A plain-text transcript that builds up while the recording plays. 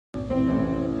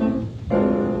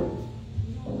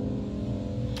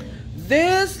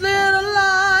This little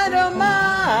light of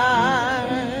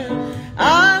mine,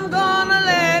 I'm gonna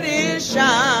let it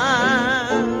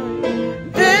shine.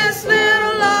 This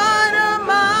little light of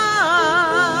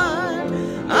mine,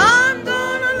 I'm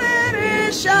gonna let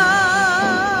it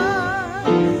shine.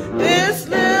 This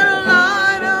little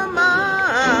light of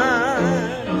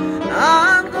mine,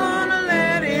 I'm gonna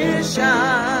let it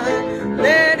shine.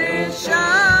 Let it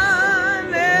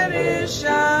shine, let it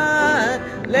shine,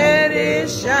 let it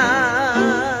shine.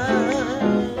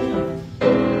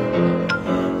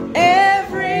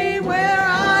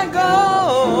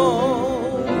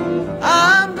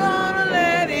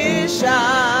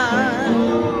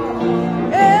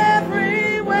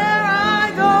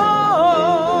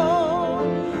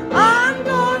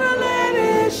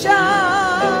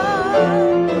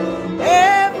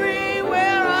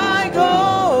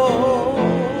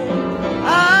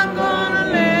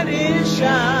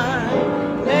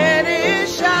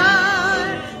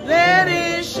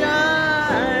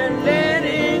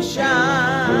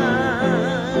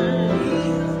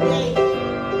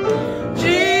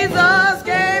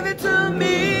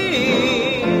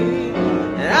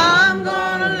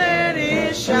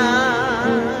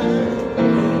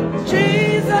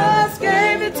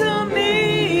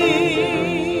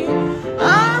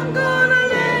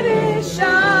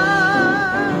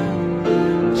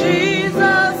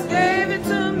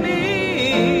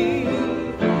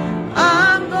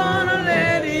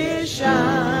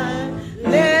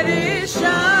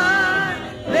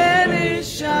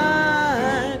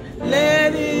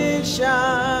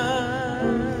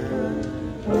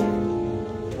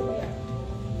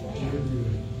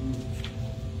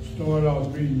 Start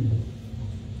off reading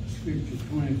Scripture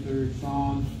 23rd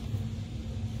Psalms.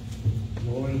 The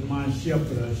Lord is my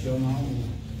shepherd, I shall not want.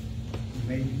 He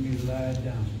makes me lie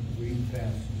down, green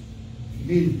pastures. He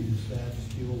leads me beside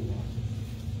still water.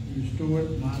 He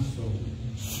restored my soul.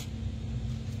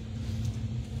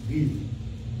 Lead me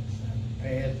beside the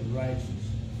path of righteousness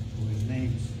for his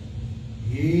name's sake.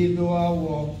 Yea, though I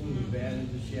walk through the valley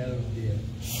of the shadow of death,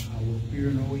 I will fear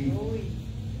no evil.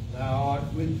 Thou art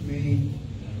with me,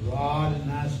 thy rod and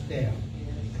thy staff,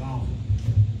 they comfort me.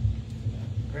 Thou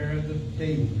preparest the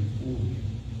table before me,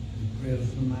 in the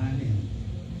presence of mine enemies.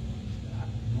 Thou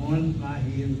anointest my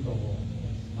head with oil,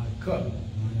 my cup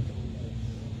runneth over.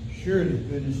 Surely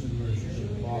goodness and mercy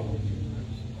shall follow me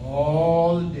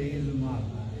all the days of my life,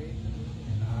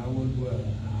 and I will dwell in the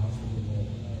house of the Lord.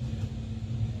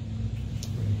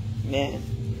 Amen.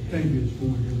 Thank you this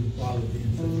morning, Heavenly Father,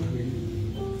 being such a great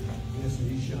blessing.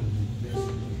 He shall be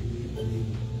blessed.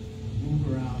 Move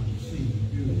around and see and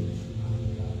do this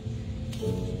around God. It's a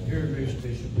very, very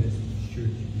special blessing to the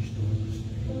church that restored this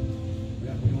day. We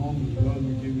have to go on with love and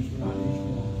forgiveness around each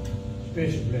one.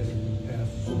 Special blessing to the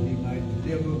pastor so he might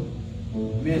deliver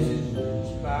the message,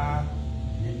 inspire,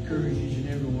 and encourage each and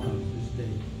every one of us this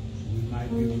day. So we might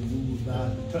be able to move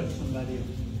about and touch somebody else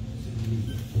in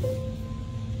need.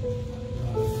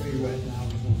 God, I pray right now,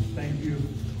 we want to thank you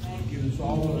for giving us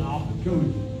all an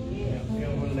opportunity to have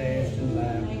everlasting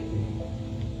life.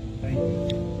 Thank you.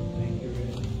 Thank you,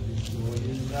 Lord.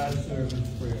 This is our servant's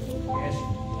prayer. Ask you,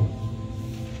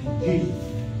 in Jesus' name,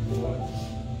 Lord,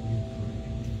 we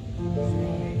pray.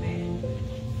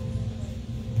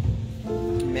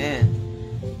 Amen.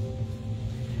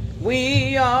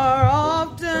 We are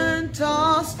often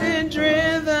tossed and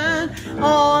driven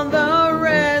on the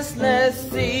restless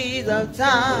seas of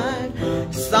time.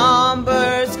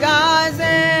 Somber skies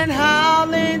and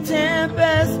howling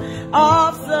tempests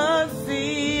off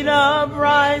succeed a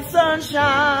bright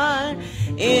sunshine.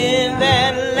 In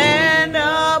that land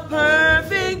of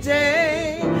perfect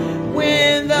day,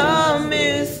 when the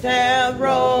mists have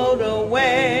rolled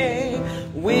away,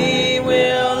 we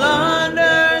will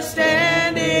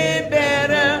understand it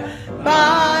better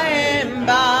by and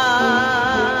by.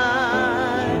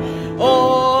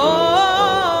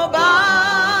 Oh,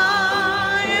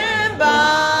 by and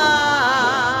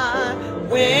by,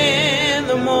 when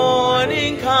the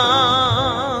morning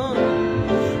comes,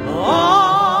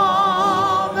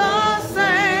 all the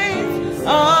saints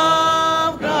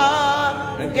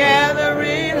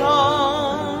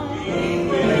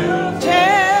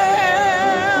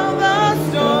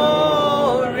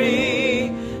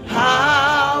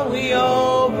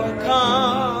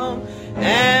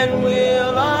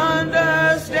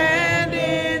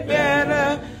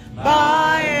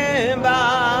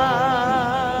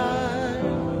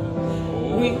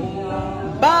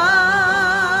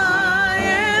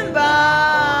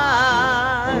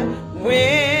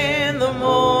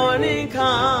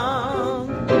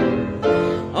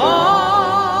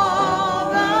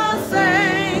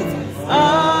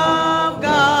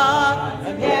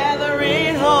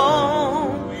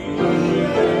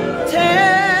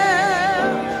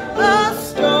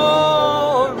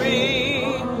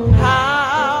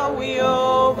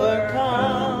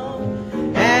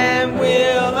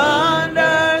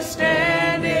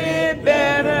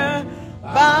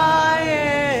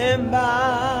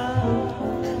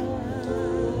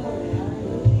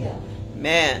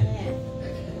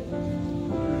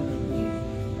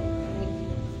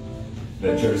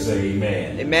The church say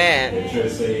amen. Amen. The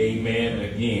church say amen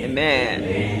again. Amen.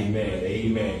 Amen.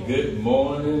 Amen. Good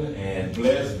morning and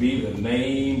blessed be the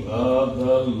name of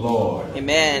the Lord.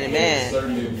 Amen. Amen. It's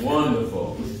certainly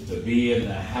wonderful to be in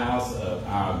the house of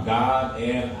our God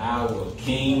and our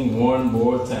King one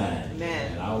more time.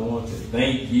 Amen. And I want to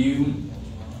thank you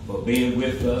for being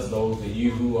with us, those of you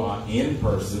who are in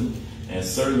person, and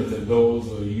certainly to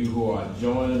those of you who are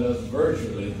joining us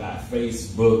virtually by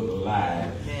Facebook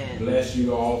Live. Amen. Bless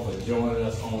you all for joining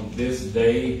us on this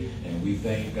day, and we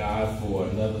thank God for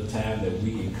another time that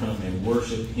we can come and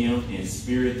worship Him in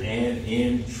spirit and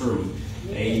in truth.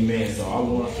 Amen. So I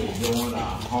want us to join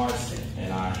our hearts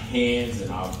and our hands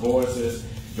and our voices,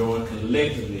 join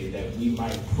collectively that we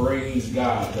might praise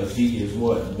God, because He is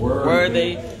what?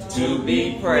 Worthy to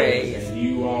be praised. And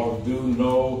you all do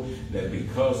know that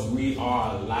because we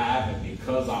are alive and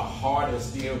because our heart is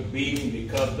still beating,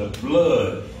 because the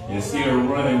blood is still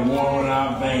running warm in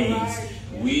our veins,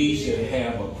 we should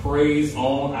have a praise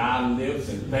on our lips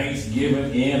and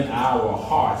thanksgiving in our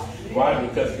hearts. Why?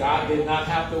 Because God did not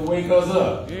have to wake us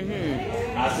up.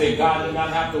 I said God did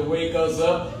not have to wake us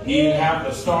up. He didn't have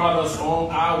to start us on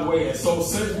our way. And so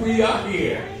since we are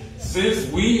here, since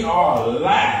we are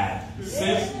alive,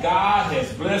 since God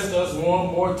has blessed us one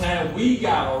more time, we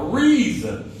got a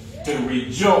reason to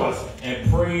rejoice and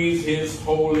praise His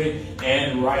holy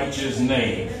and righteous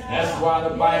name. That's why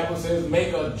the Bible says,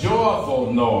 make a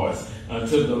joyful noise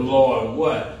unto the Lord.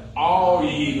 What? All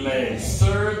ye lands.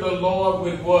 Serve the Lord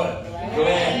with what?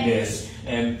 Gladness.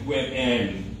 And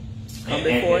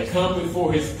come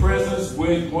before His presence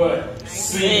with what?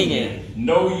 Singing.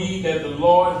 Know ye that the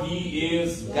Lord, He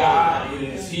is God. It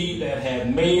is He that hath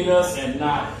made us and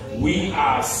not we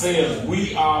ourselves.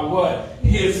 We are what?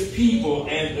 His people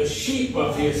and the sheep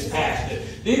of His pasture.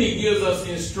 Then He gives us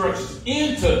instructions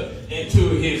into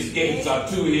His gates, or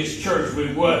to His church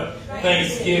with what?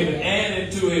 Thanksgiving. And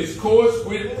into His courts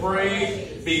with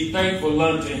praise. Be thankful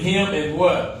unto Him and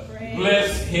what?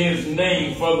 Bless His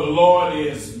name, for the Lord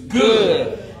is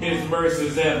good. His mercy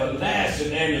is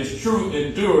everlasting, and His truth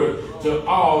endureth to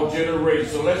all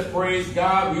generations. So let's praise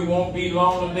God. We won't be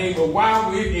long today, but while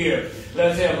we're here,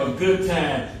 let's have a good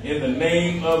time in the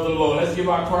name of the Lord. Let's give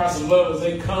our Christ some love as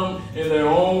they come in their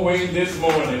own way this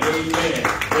morning. Amen.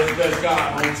 Let's bless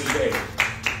God on today.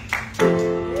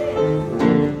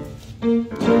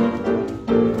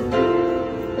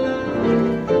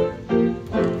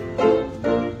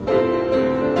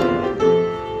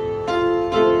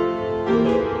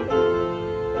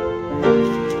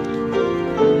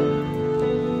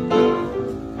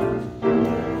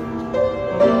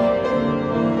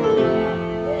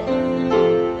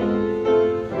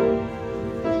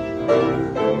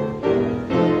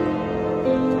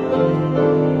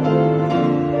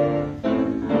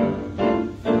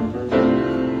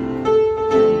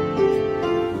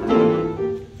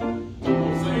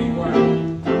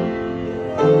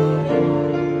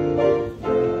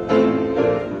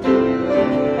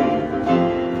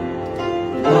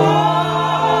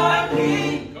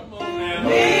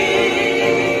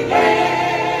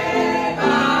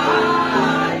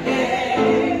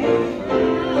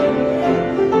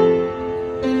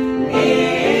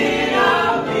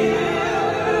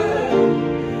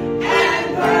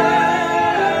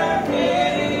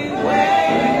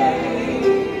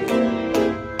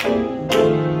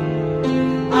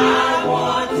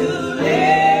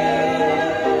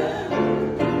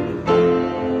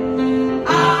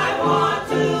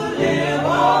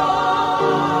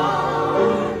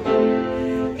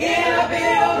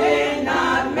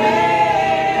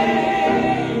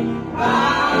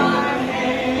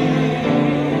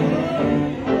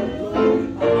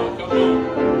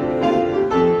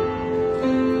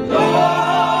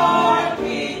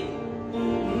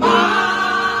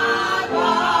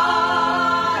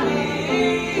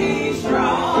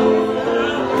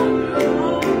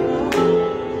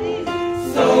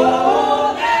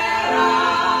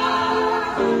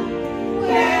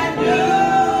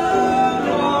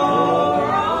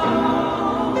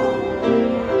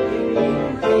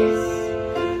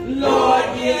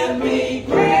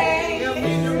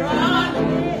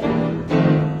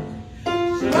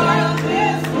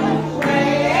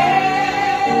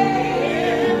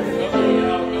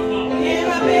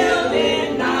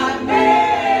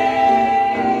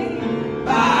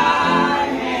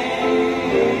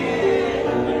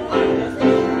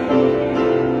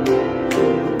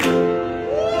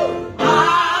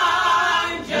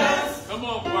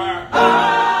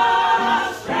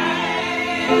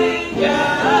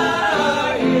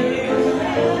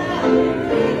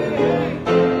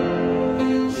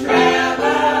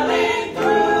 Traveling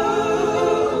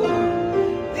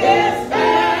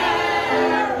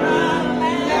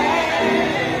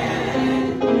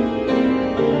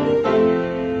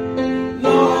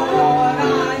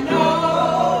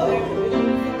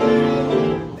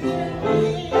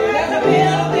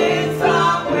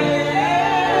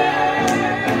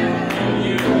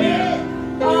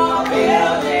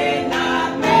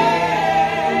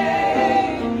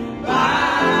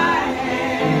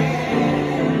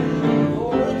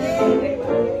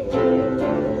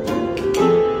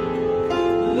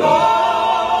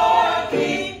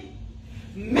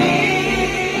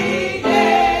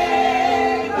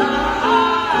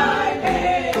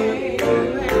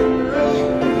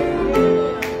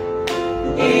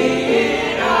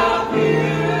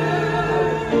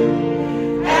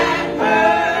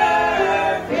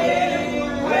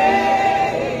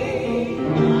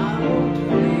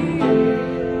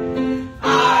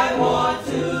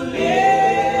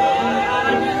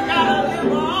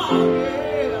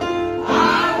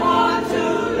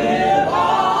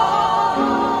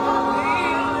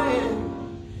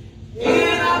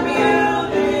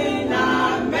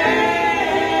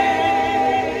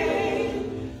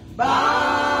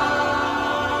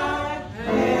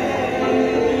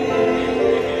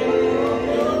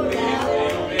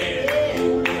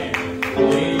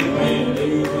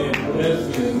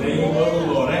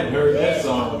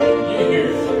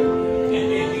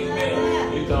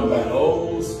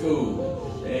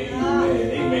school.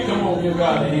 Amen. Amen. Come on, give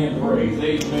God a hand of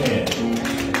praise. Amen.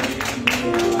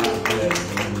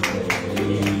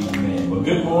 Amen. Well,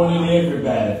 good morning,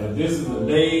 everybody. For this is the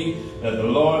day that the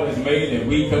Lord has made, and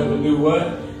we come to do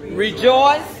what?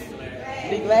 Rejoice.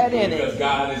 Be glad in Because it.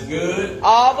 God is good.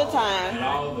 All the time. And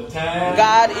all the time.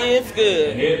 God is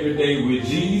good. And every day with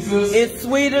Jesus. It's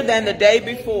sweeter than the day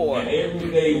before. And every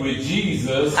day with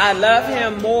Jesus. I love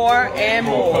him more and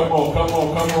more. Come on.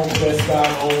 Bless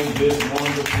God on this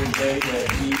wonderful day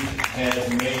that he has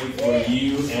made for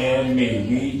you and me.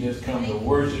 We just come to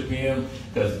worship him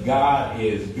because God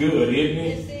is good,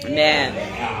 isn't he?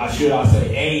 Amen. Should I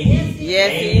say ain't he?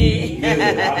 Yes, he is.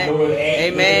 I know it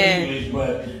ain't Amen. English,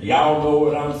 but y'all know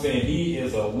what I'm saying. He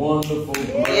is a wonderful,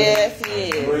 yes, he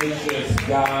is. gracious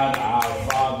God, our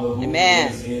Father who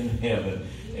Amen. is in heaven.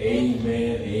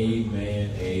 Amen, amen,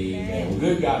 amen. Well,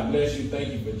 good God bless you. Thank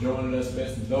you for joining us,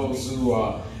 especially those who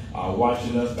are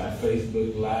watching us by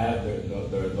Facebook Live.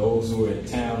 There are those who are in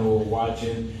town who are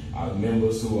watching, our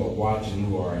members who are watching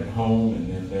who are at home, and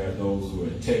then there are those who are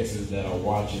in Texas that are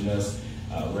watching us.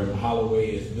 Reverend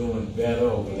Holloway is doing better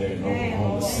over there in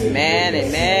Oklahoma City. Amen,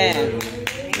 amen.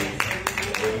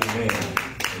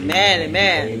 Amen.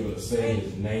 Amen. He's able to say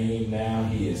his name now.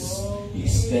 He's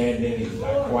standing. He's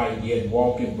not quite yet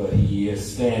walking, but he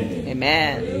is standing.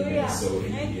 Amen. Amen. So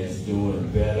he is doing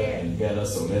better and better.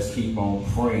 So let's keep on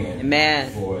praying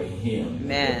Amen. for him.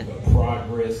 Amen. The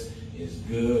progress is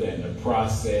good, and the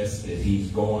process that he's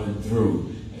going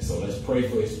through. And so let's pray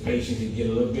for his patience. He get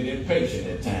a little bit impatient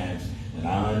at times, and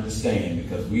I understand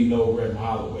because we know Reverend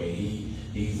Holloway.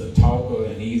 He's a talker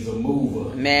and he's a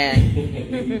mover. Amen.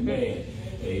 Amen.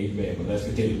 Amen. But let's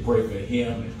continue to pray for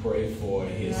him and pray for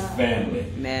his family.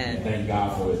 Amen. And thank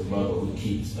God for his mother who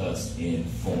keeps us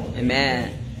informed.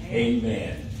 Amen.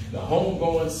 Amen. The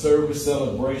homegoing service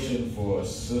celebration for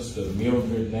Sister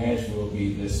Mildred Nash will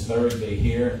be this Thursday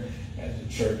here at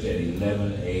the church at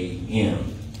 11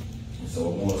 a.m. And so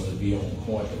I want us to be on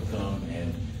point to come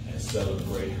and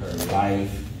celebrate her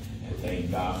life and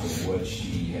thank God for what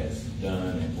she has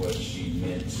done and what she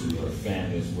meant to her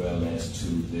family as well as to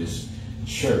this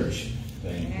church.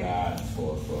 Thank God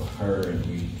for her, and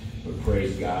we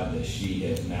praise God that she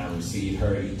has now received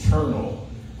her eternal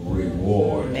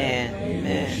reward. Amen.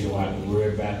 Amen. She don't have to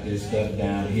worry about this stuff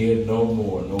down here no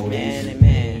more. No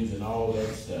Amen. these and all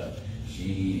that stuff.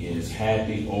 She is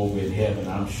happy over in heaven.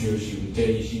 I'm sure she would tell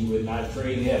you she would not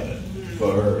trade heaven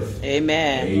for earth.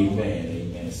 Amen. Amen.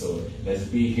 Amen. So let's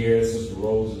be here. Sister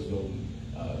Rose is going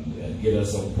to get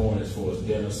us on point as far as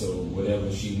dinner. So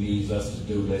whatever she needs us to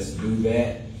do, let's do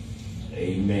that.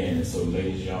 Amen. And so,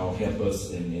 ladies, y'all help us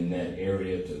in that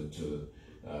area to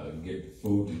get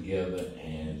food together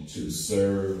and to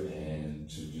serve and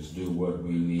to just do what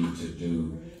we need to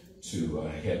do to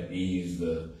help ease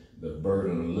the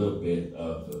burden a little bit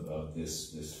of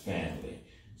this family.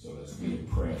 So let's be in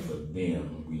prayer for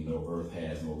them. We know earth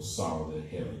has no sorrow that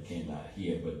heaven cannot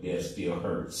hear, but death still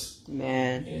hurts.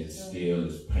 Amen. It still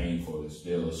is painful. It's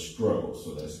still a struggle.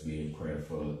 So let's be in prayer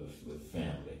for the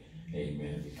family.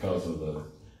 Amen. Because of the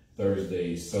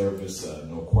Thursday service,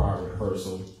 no choir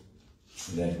rehearsal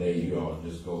that day, you all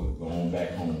just go on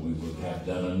back home. We would have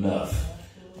done enough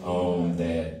on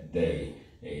that day.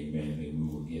 Amen. And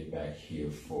we will get back here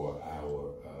for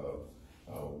our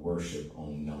worship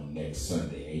on next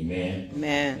Sunday. Amen.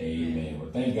 Amen. Amen. Well,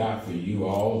 thank God for you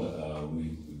all.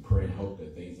 We pray and hope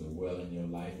that things are well in your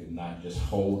life. If not, just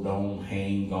hold on,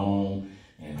 hang on,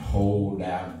 and hold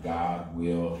out. God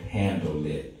will handle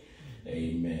it.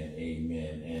 Amen.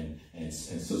 Amen. And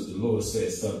Sister Lewis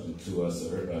said something to us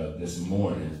this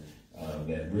morning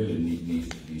that really needs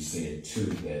to be said too.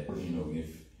 That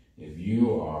if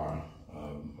you are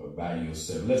by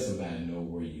yourself, let somebody know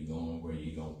where you're going, where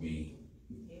you're going to be.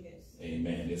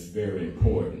 Amen. It's very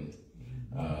important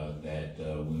that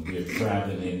when we're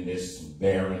traveling in this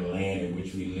barren land in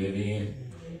which we live in,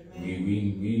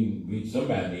 we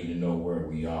somebody need to know where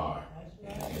we are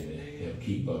and help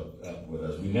keep up with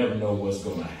us. We never know what's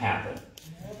going to happen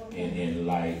in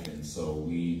life, and so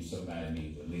somebody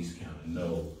needs to at least kind of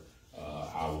know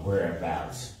our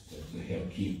whereabouts to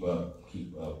help keep up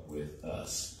with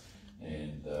us.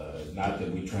 And not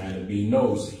that we're trying to be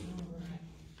nosy.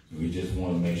 We just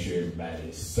want to make sure everybody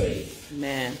is safe.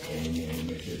 Amen. And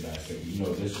make sure everybody's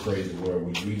safe. This crazy world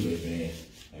which we live in.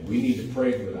 And we need to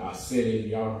pray for our city.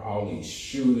 Y'all, all these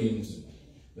shootings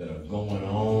that are going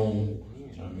on.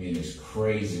 I mean, it's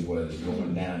crazy what is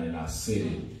going down in our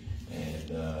city.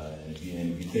 And if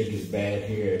you think it's bad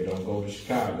here, don't go to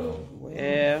Chicago.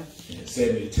 Well. And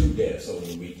 72 deaths over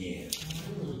the weekend.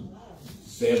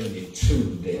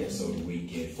 72 deaths over the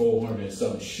weekend. 400 and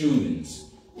something shootings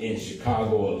in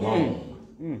Chicago alone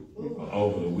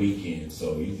over the weekend.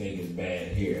 So you think it's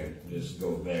bad here, just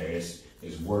go there. It's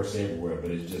worse everywhere,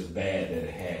 but it's just bad that it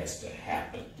has to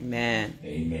happen. Amen.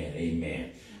 Amen.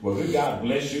 Amen. Well, good God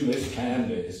bless you. It's time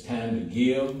to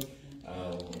give.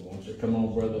 Won't you come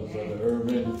on, brother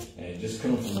Irvin, and just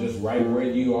come from just right where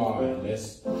you are, and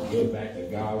let's give back to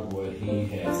God what He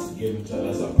has given to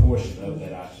us, a portion of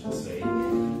that, I should say.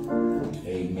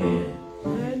 Amen. I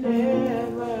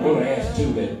want to ask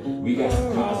too that we got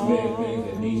some cosmetic things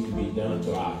that needs to be done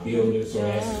to our building, so I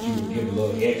ask that you would give a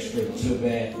little extra to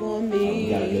that. We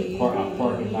got to get our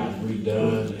parking lot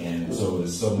redone, and so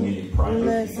there's so many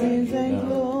projects we got to get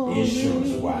done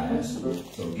insurance-wise.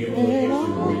 So give a little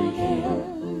extra where you can.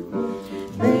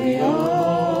 They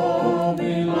all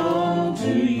belong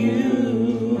to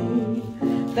you.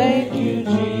 Thank you,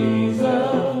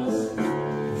 Jesus,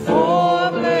 for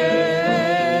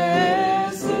blessing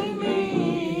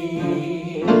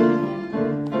me.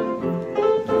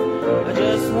 I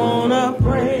just want to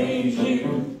praise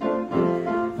you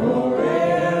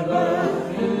forever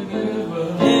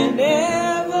and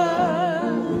ever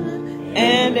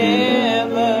and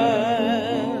ever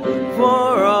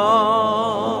for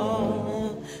all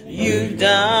you've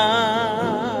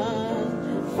done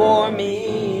for me.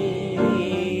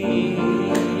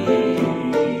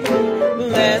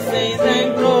 Blessings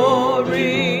and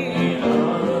glory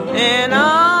and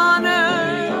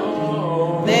honor,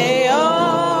 they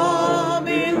all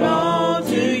belong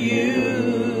to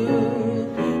you.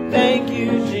 Thank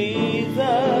you,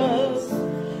 Jesus,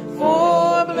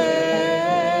 for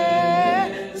blessing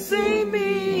me.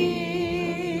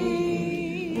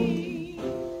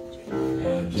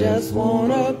 Just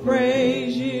wanna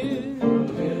praise you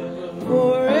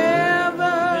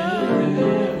forever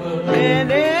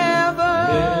and ever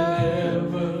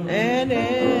and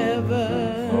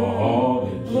ever for all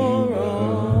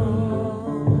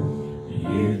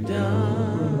you've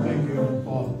done. Thank you,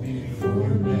 Father, for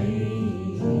your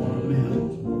name.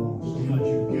 So much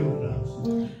you've given us.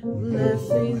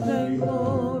 Blessings and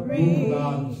glory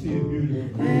God, see a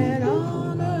beautiful and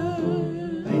honor,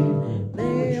 Thank you.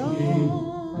 they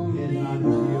all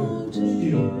belong to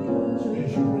you.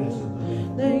 Special blessing.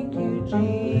 Thank you,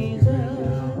 Jesus.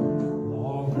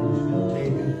 All that has been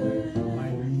taken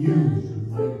might be used in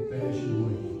mighty fashion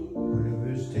way. Whatever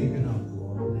is taken up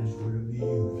for, that's what it'll be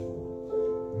used for.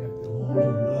 We have to hold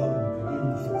of love and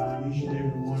forgiveness around each and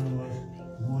every one of us.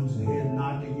 The ones that had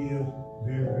not to give,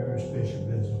 very, very special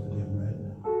blessing for them right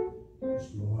now. This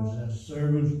Lord, as our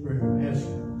servant's prayer, ask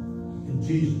you. In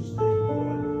Jesus' name,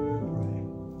 Lord,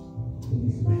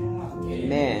 we pray.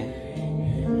 Amen.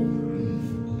 Amen.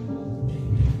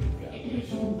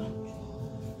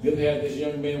 Good to have this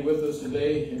young man with us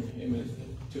today.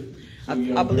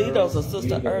 I believe those are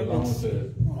Sister Irvin's. To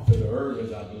the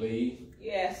Irvins, I believe.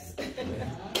 Yes.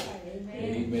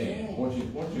 Amen. Won't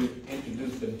you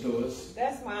introduce them to us?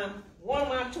 That's one of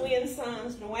my twin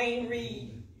sons, Dwayne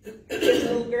Reed, his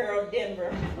little girl,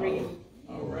 Denver Reed,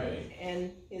 All right.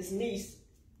 and his niece,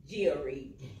 Gia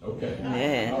Reed. Okay.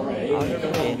 Amen. All right.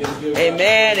 Amen.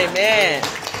 Amen. Amen.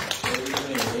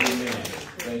 Amen.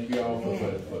 Thank you all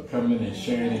for coming and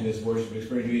sharing in this worship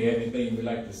experience. Do you have anything you'd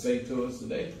like to say to us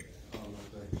today?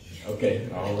 Okay.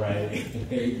 All right.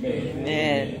 Amen.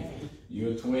 Amen.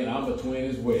 You're a twin. I'm a twin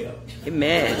as well.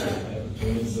 Amen. I have a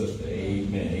twin sister.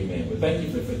 Amen. Amen. But thank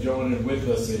you for joining with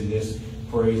us in this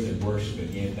praise and worship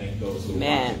again. Thank those who are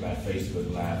watching by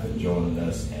Facebook Live for joining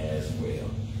us as well.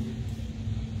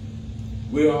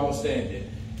 We're all standing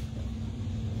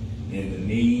in the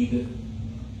need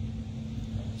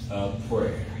of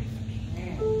prayer.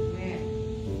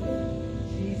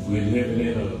 We're living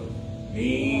in a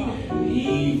mean and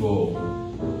evil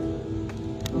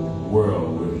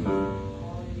world with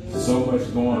so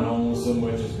much going on, so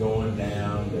much is going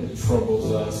down that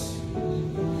troubles us.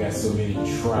 We got so many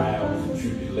trials and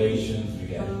tribulations. We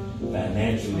got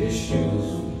financial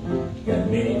issues. We got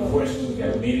many questions. We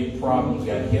got many problems. We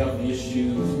got health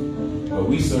issues. But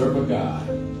we serve a God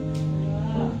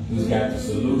who's got the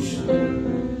solution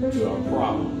to our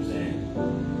problems,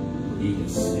 and He can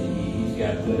see. He's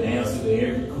got the answer to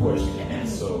every question. And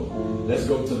so let's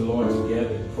go to the Lord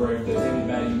together in prayer. If there's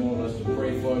anybody you want us to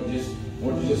pray for,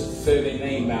 won't you just say their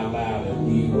name out loud, and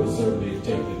we will certainly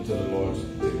take them to the Lord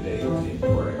today in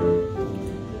prayer.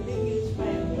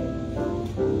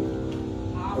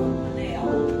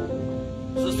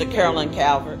 Sister Carolyn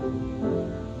Calvert.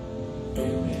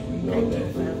 Amen. We know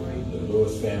that the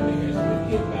Lord's family has been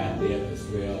hit by death as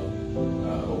well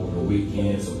over the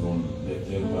weekend, so we're going to lift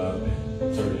them up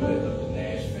and certainly lift up the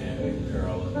Nash family,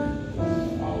 Carolyn,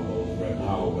 and all those, Reverend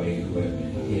Holloway, who have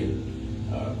been hit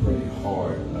pretty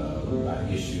hard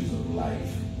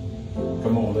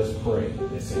let's pray.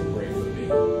 Let's say, pray for me.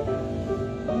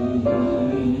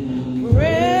 Pray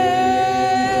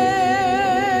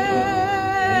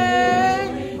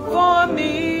for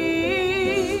me.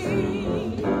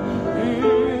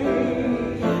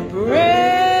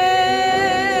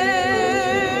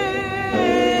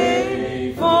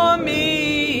 Pray for me.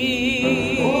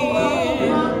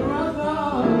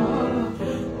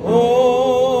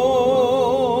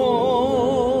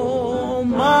 Oh,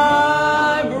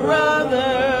 my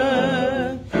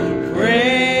brother,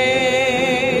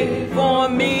 pray for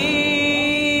me.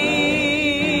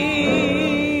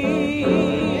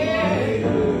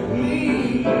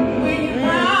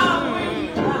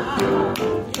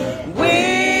 When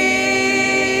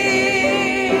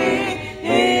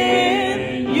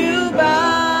you bow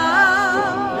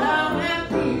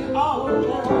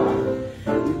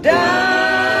down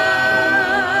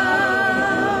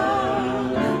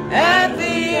at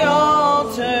the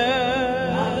altar,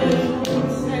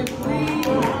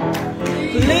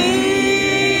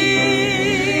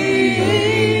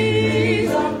 please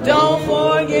don't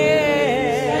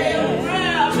forget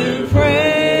to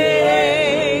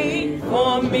pray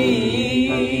for me.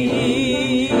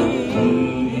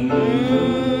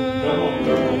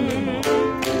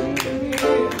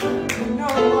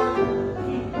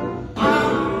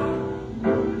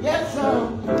 Yes, sir.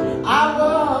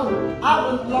 I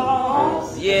was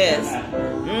lost. Yes.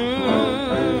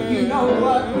 You know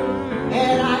what?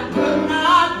 And I could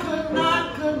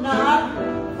not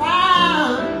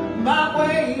find my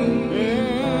way.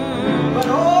 But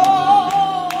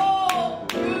oh,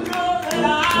 you know that I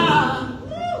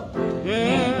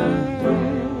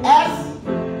asked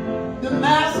the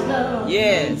master,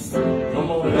 Yes. Come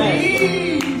on,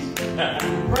 please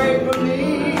pray for me.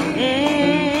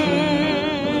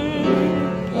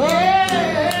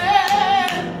 Yeah.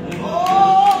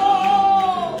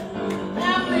 Oh,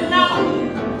 family now.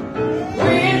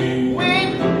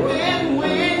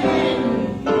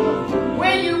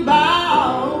 When you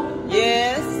bow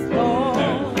Yes, Lord.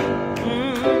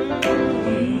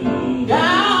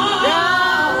 down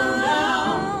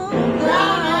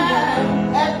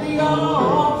at the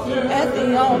altar, At the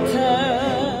altar.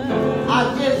 I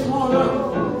just wanna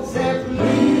say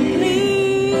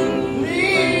please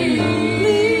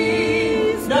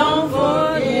Don't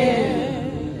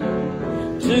forget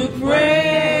to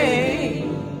pray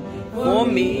for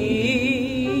me.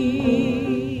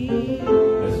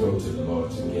 Let's go to the Lord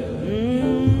together.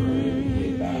 Every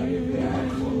head bowed, every eye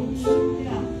closed.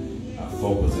 Our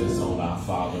focus is on our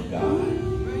Father God.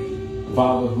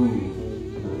 Father who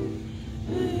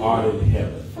art in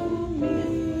heaven.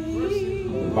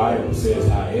 The Bible says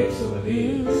how excellent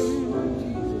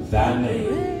is thy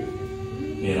name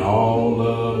in all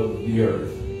of the earth.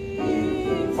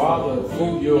 Father,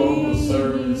 through your humble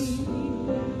servants,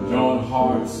 join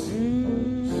hearts,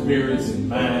 spirits, and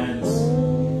minds,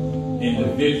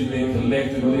 individually and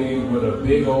collectively, with a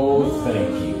big old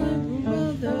thank you.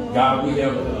 God, we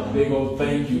have a big old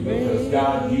thank you because,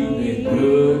 God, you've been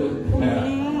good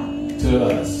to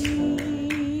us.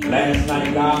 Last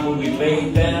night, God, when we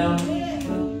laid down,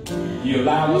 you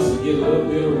allowed us to get a little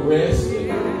bit of rest,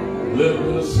 and a little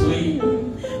bit of sleep.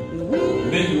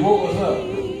 Then you woke us up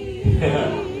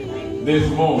this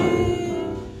morning.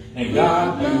 And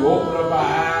God, you opened up our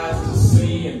eyes to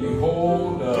see and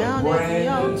behold a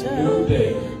brand new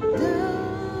day.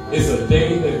 It's a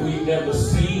day that we've never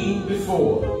seen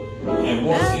before. And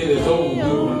once it is over, we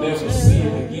will never see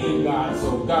it again, God.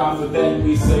 So, God, for that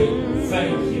we say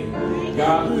thank you.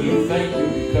 God, we thank you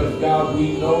because, God,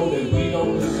 we know that we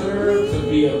don't deserve to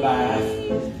be alive.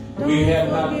 We have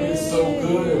not been so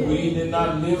good and we did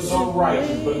not live so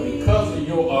righteous, but because of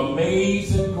your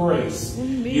amazing grace,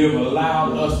 you've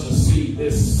allowed us to see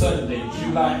this Sunday,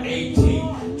 July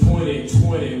 18th,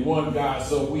 2021, God.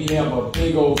 So we have a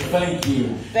big old thank you.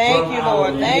 Thank you,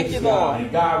 Lord. Thank you, Lord.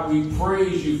 And God, we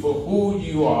praise you for who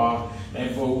you are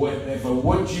and for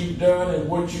what you've done and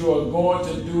what you are going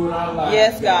to do in our lives.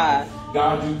 Yes, God.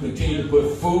 God, you continue to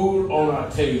put food on our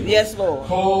table. Yes, Lord.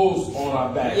 Clothes on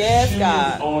our back. Yes, shoes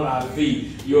God. on our feet.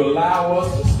 You allow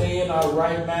us to stay in our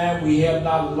right mind. We have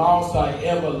not lost our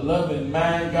ever-loving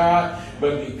mind, God.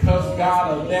 But because,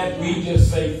 God, of that, we just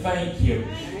say thank you.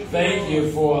 Thank you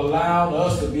for allowing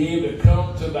us to be able to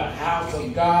come to the house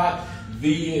of God,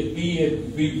 be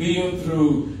it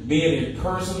through being in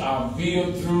person or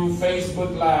viewed through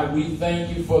Facebook Live. We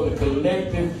thank you for the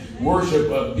collective worship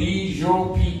of these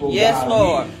your people, yes, God.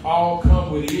 Lord. We all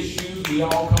come with issues. We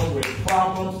all come with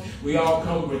problems. We all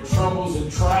come with troubles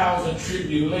and trials and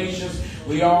tribulations.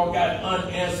 We all got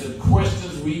unanswered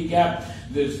questions. We got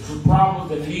there's problems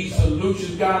that need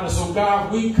solutions, God. And so,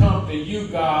 God, we come to you,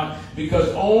 God, because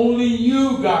only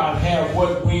you, God, have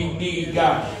what we need,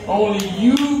 God. Only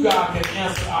you, God, can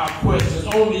answer our questions.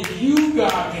 Only you,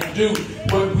 God, can do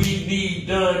what we need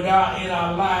done, God, in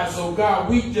our lives. So, God,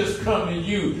 we just come to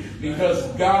you because,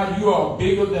 God, you are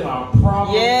bigger than our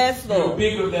problems. Yes, Lord. You're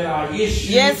bigger than our issues.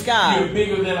 Yes, God. You're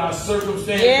bigger than our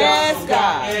circumstances, Yes, God. So,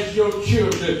 God. as your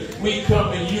children, we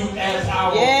come to you as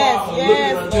our Yes, Father,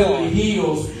 yes, looking unto Lord. the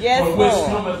hills, Yes, from whence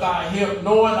Lord. cometh our help,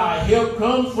 knowing our help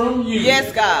comes from you.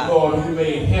 Yes, God. Lord, who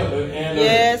made heaven and earth.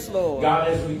 Yes, Lord. God,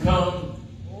 as we come,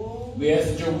 we ask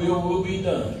that your will be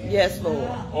done Yes, Lord.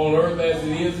 on earth as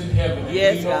it is in heaven. And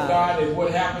Yes, we know, God. God, that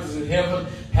what happens in heaven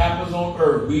happens on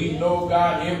earth. We know,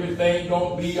 God, everything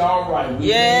don't be all right. We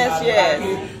Yes, may not yes. like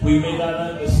it. We may not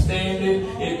understand it.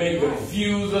 It may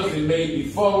confuse us. It may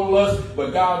befuddle us.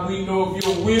 But, God, we know if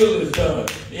your will is done,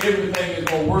 everything is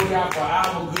going to work out for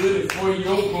our good and for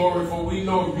your glory. For we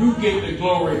know if you get the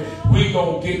glory, we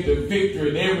going to get the victory,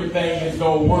 and everything is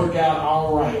going to work out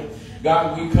all right.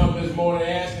 God, we come this morning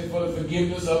asking for the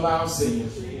forgiveness of our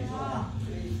sins.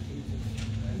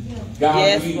 God,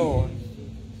 Yes, we Lord.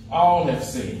 all have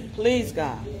sinned, Please,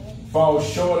 God. fall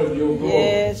short of your glory.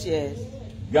 Yes, yes.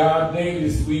 God,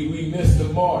 David, we missed the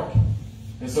mark.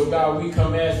 And so, God, we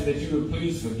come asking that you would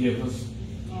please forgive us.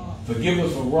 Forgive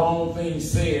us for wrong things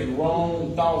said,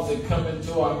 wrong thoughts that come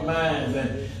into our minds,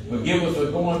 and forgive us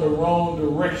for going the wrong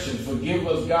direction. Forgive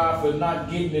us, God, for not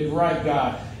getting it right,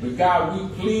 God. But, God, we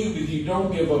plead with you,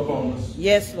 don't give up on us.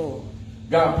 Yes, Lord.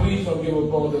 God, please don't give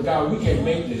up on us. God, we can't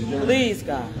make this journey. Please,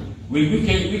 God. We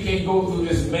can't go through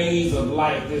this maze of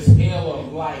life, this hell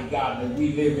of life, God, that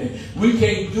we live in. We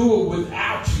can't do it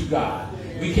without you, God.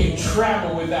 We can't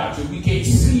travel without you. We can't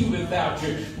see without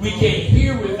you. We can't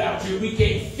hear without you. We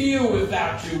can't feel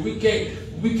without you.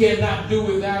 We cannot do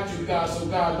without you, God. So,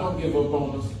 God, don't give up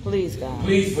on us. Please, God.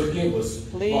 Please forgive us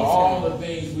Please, for all God. the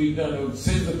things we've done,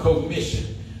 sins of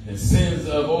commission and sins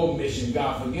of omission.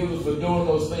 God, forgive us for doing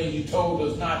those things you told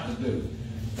us not to do.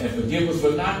 And forgive us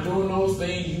for not doing those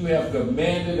things you have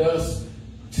commanded us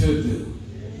to do.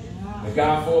 And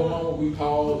God, for a moment we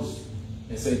pause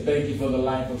and say thank you for the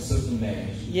life of Sister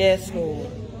Nash. Yes, Lord.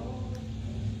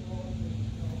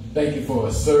 Thank you for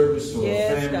a service to her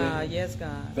Yes, family. God. Yes,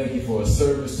 God. Thank you for a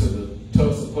service to the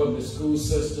Tulsa Public School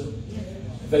System.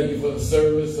 Thank you for the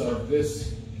service of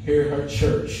this here, her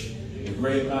church, the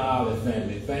Great Mount Olive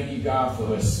family. Thank you, God, for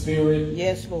her spirit.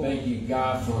 Yes, Lord. Thank you,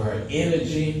 God, for her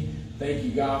energy. Thank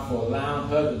you, God, for allowing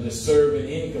her to serve in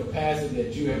any capacity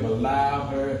that you have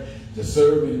allowed her to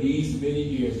serve in these many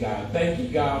years, God. Thank you,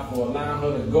 God, for allowing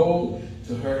her to go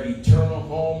to her eternal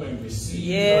home and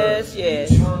receive her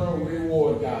eternal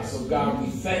reward, God. So, God,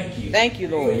 we thank you. Thank you,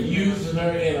 Lord. For using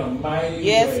her in a mighty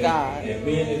Yes, way. God. And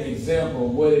being an example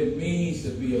of what it means to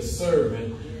be a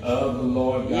servant of the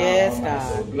Lord God Yes, Almighty.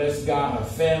 God. So bless God, her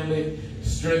family,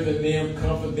 strengthen them,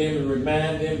 comfort them, and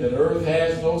remind them that earth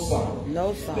has no sorrow.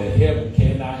 No sorrow. That heaven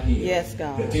cannot heal. Yes,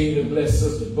 God. Continue to bless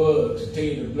Sister Bud.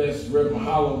 Continue to bless Reverend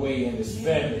Holloway and his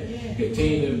family.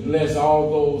 Continue to bless all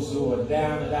those who are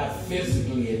down and out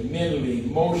physically and mentally,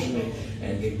 emotionally.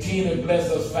 And continue to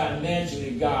bless us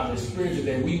financially, God, and spiritually,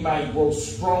 that we might grow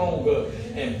stronger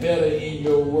and better in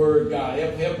your word, God.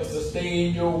 Help us to stay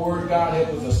in your word, God. Help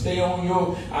us to stay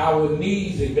on our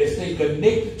knees and stay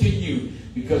connected to you.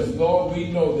 Because, Lord, we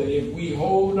know that if we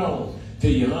hold on to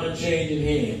your unchanging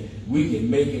hand, we can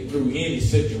make it through any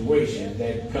situation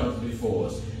that comes before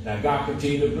us. Now, God,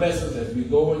 continue to bless us as we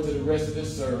go into the rest of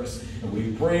this service. And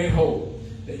we pray and hope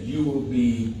that you will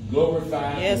be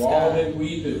glorified for all God. that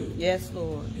we do. Yes,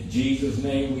 Lord. In Jesus'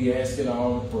 name we ask it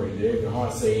all and pray. Let every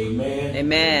heart say amen.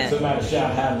 Amen. Somebody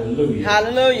shout hallelujah.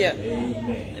 Hallelujah.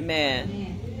 Amen. Amen.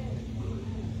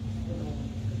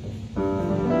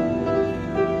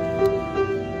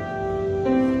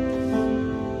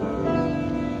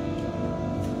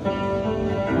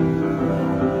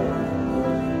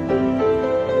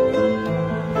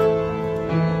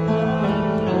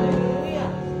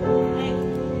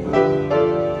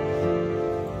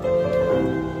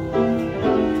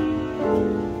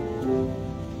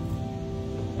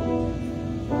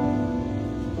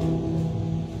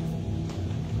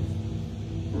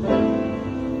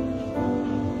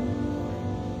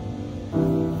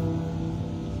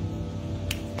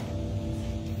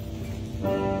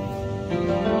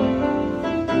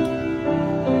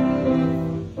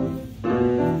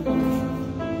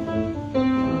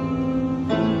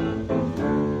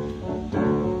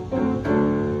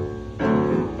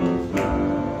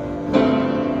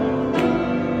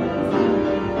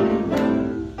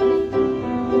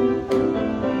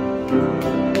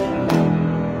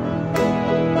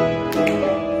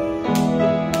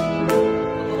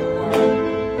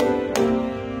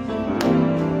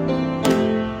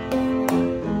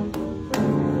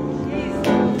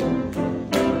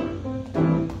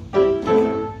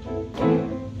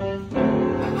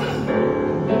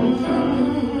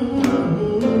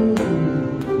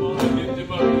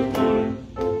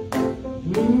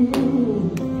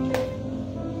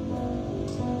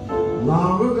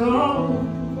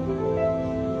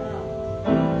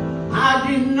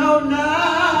 didn't know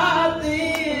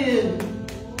nothing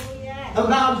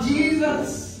about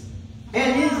Jesus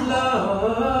and his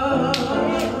love.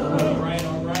 All right,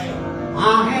 all right.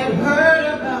 I had heard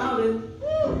about it,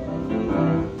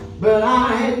 but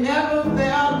I had never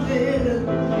felt it.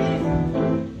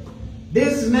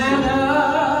 This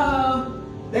manna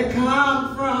that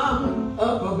comes from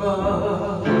up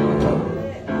above.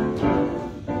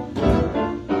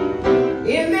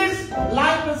 In this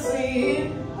life of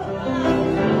sin,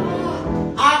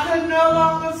 I could no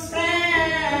longer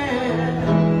stand.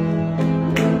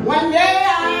 One day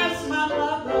I asked my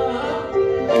mother,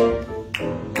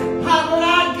 how could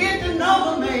I get to know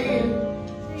the man?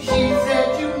 She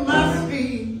said, you must be.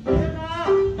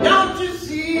 Don't you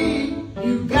see?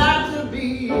 You got to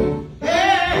be,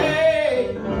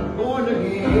 hey, born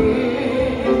again.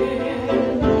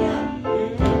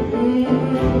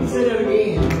 Say that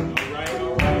again. All right.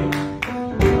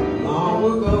 Long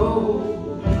ago,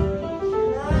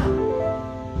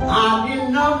 I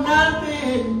didn't know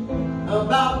nothing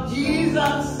about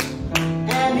Jesus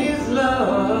and his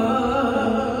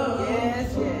love.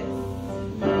 Yes, yes.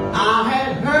 I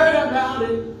had heard about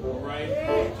it, All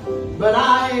right. but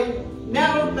I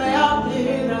never felt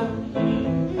it.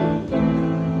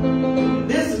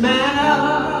 This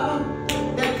manna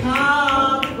that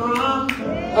comes from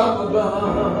up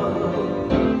above.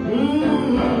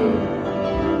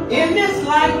 In this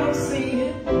life of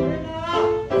sin,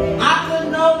 I could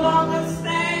no longer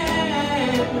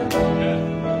stand.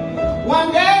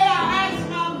 One day I asked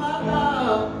my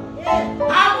mother,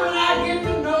 how will I get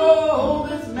to know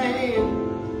this man?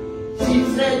 She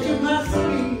said, you must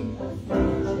be.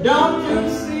 Don't you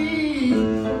see?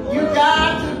 You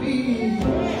got to be,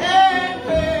 hey,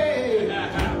 hey,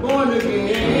 born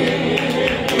again.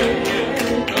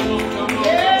 Come on, come on.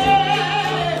 Yeah,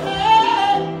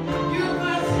 you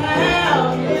must have,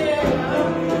 yeah.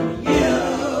 You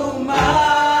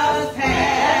must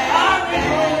have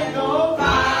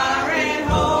fire and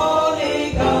Holy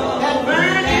Ghost, that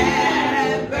burning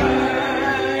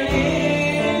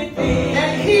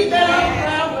that heat that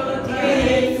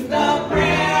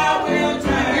prayer will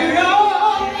turn. You know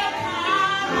that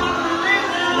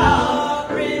kind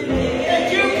of religion that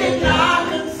you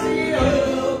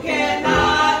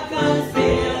cannot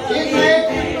conceal. It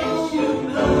makes you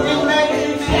move. It makes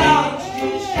you shout.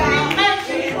 It makes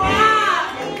you cry.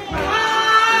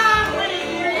 Cry when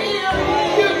it's real.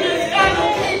 You just gotta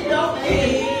keep your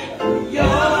head.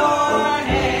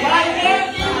 Right there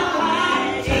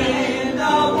in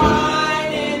the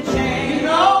winding chain. You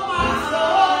know my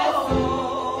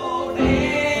soul.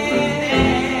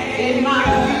 In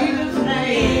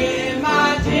my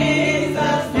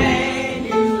Jesus' name.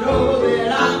 You know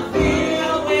that I'm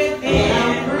filled with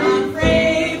Him. I'm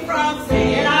free from sin.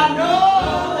 And I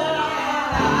know that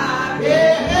I'm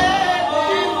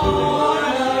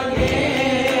born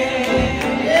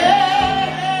again.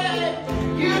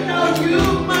 Yeah, you know you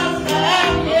must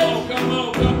have it. Come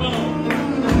on, come on.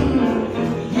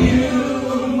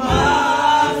 You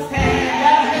must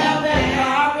have that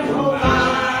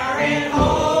fire and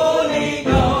Holy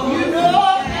Ghost. You know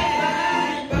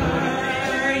that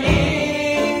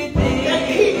burning that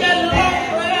keep that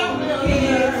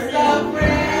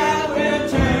prayer will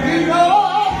turn. You know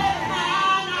that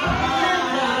kind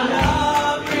of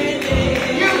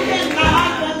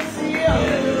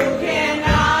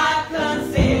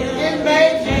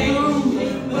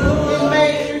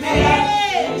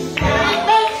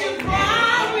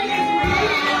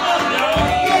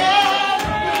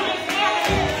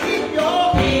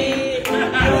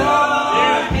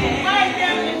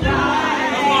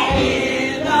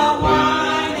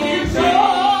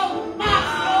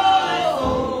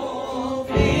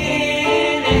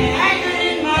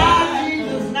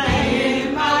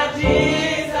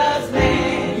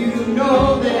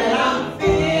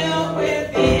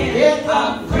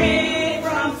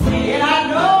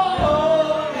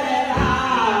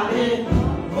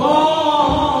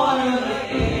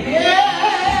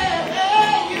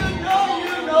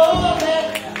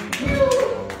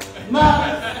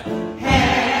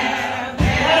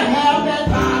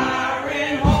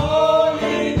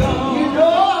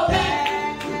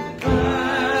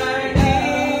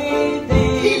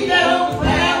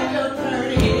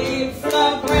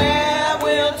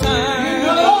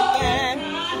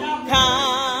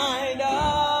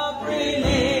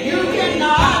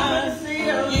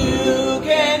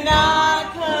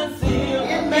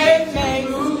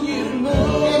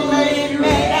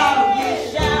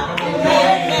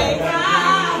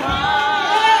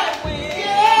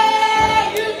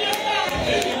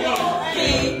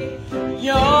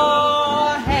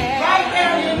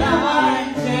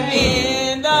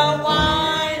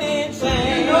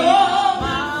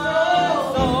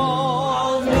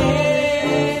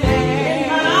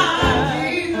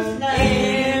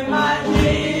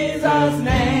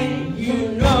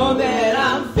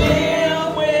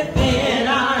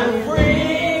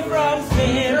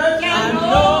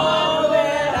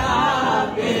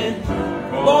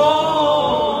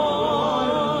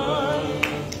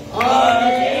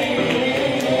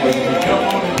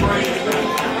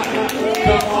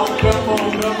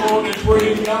Come on and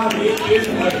praise God in this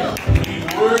place. He's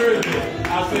worthy.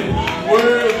 I said he's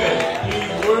worthy.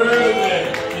 He's worthy.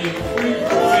 He's free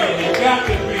from sin. He got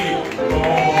to be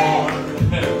born.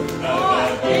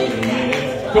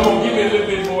 Come on, give me a little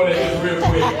bit more than this real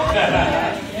quick.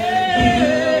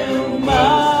 You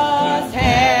must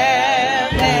have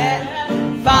that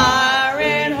fire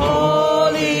and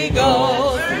Holy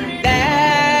Ghost,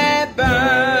 that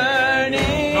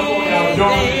burning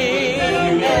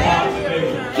thing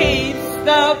that keeps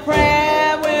the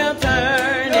prayer wheel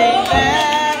turning,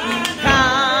 that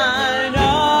kind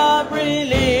of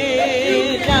religion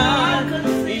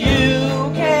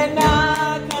you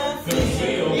cannot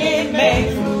conceal. It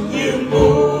makes you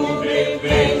move, it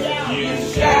makes you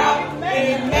shout,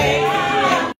 it makes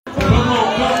you. Come on,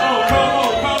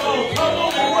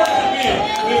 worship him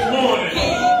this morning.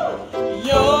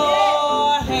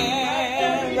 Your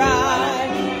hand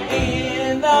right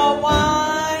in the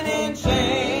wine and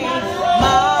chain,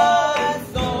 my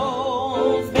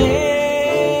soul's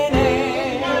been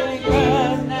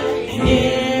anchored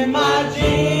in my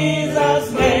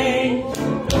Jesus' name,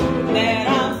 that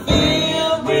I'm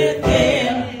filled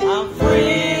within, I'm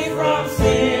free from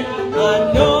sin, I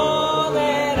know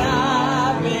that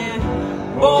I've been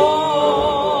born.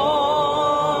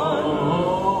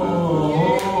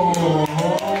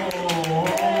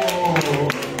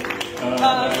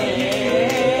 Amen.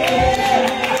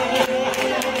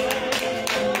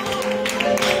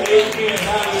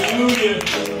 Hallelujah.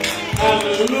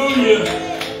 Hallelujah.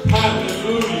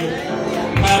 Hallelujah. Hallelujah.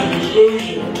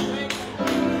 Hallelujah.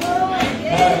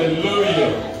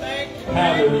 Hallelujah.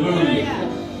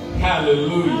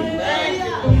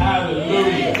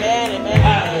 Hallelujah. Hallelujah.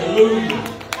 Hallelujah.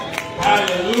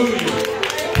 Hallelujah.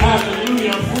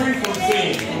 Hallelujah. I'm free from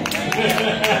sin.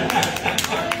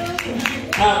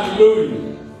 Hallelujah.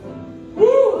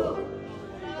 Woo!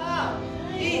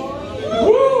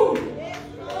 Woo!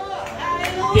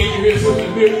 Can you hear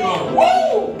something big going? Woo!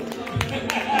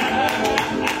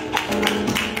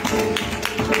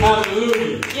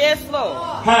 Hallelujah. Yes, Lord.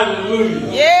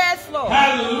 Hallelujah. Yes, Lord.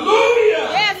 Hallelujah.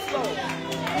 Yes, Lord.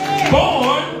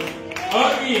 Born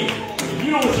again. If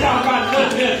you don't shout about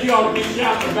nothing else, you ought to be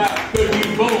shouting about because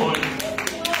you're born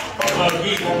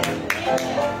again.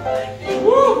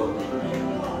 Woo!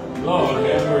 Lord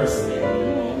have mercy.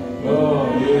 Oh,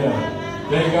 yeah.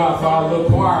 Thank God for our little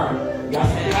choir. Got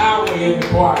some power in the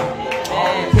choir.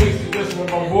 All it takes is just when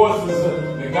my voices,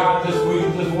 and God we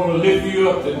just want to lift you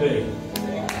up today.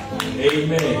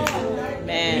 Amen.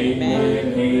 Amen. Amen.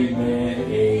 Amen.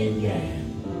 Amen.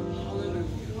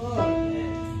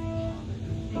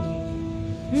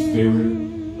 Spirit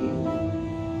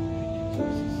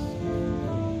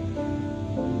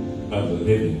of the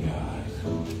living God,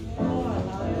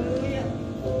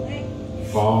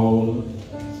 fall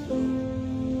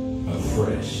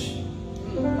afresh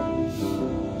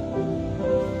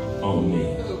on me.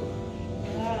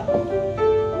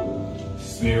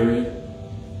 Spirit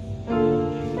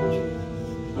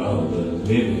of the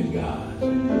living God,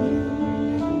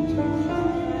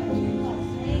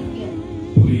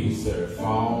 please, sir,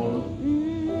 fall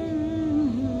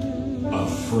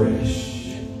afresh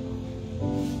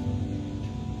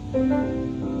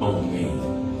on me.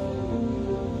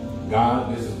 God,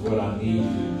 this is what I need you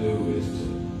to do, is to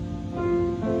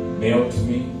melt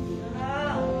me.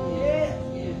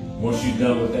 Once you're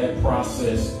done with that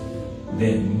process,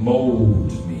 then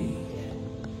mold me.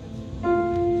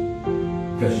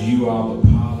 Because you are the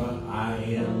potter, I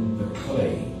am the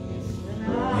clay.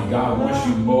 And God, once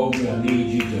you mold me, I need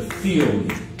you to feel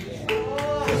me.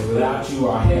 Because without you,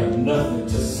 I have nothing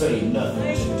to say,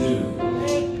 nothing to do.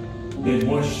 Then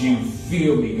once you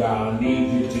feel me, God, I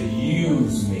need you to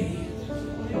use me.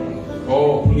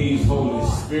 Oh, please, Holy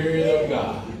Spirit of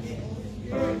God,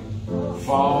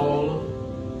 fall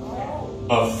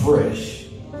afresh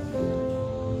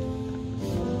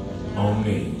on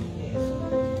me.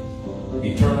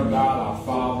 Eternal God, our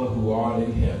Father who art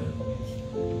in heaven,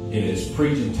 it is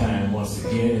preaching time once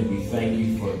again, and we thank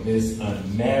you for this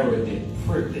unmerited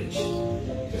privilege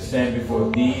to stand before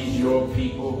these, your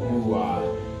people who are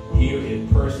here in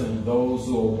person, and those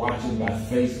who are watching by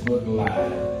Facebook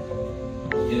Live.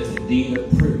 It is indeed a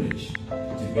privilege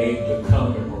to be able to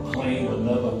come and proclaim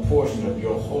another portion of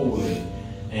your holy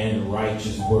and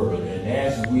righteous word. And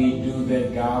as we do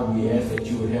that, God, we ask that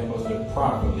you would help us to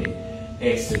properly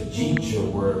exegete your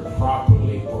word,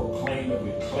 properly proclaim it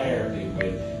with clarity,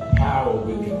 with power,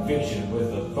 with conviction,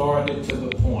 with authority, to the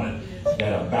point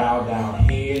that a bowed down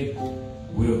head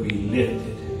will be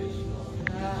lifted.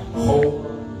 Hope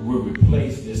will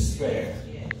replace despair.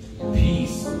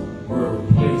 Peace will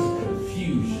replace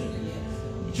confusion.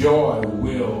 Joy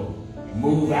will will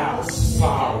move out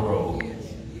sorrow.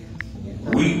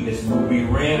 Weakness will be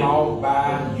ran off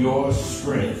by your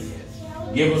strength.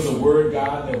 Give us a word,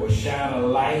 God, that will shine a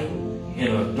light in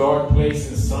a dark place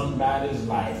in somebody's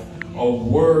life. A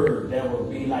word that will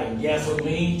be like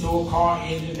gasoline to a car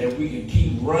engine, that we can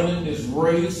keep running this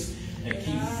race and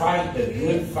keep fighting the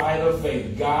good fight of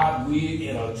faith. God, we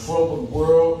in a troubled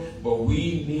world, but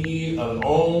we need an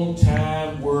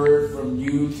on-time word from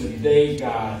you today,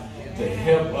 God, to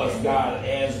help us, God,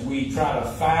 as we try to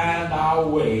find our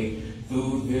way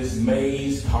through this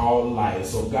maze called life.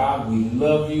 So God, we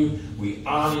love you, we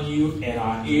honor you, and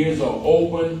our ears are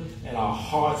open and our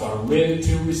hearts are ready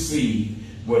to receive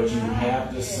what you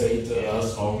have to say to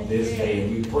us on this day.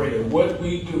 And we pray that what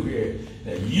we do here,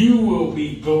 that you will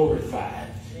be glorified.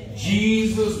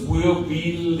 Jesus will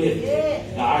be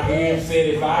lifted. Now I hear him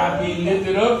say, if I be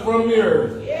lifted up from the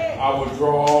earth, I will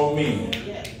draw all men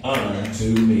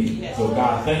unto me. So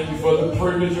God, thank you for the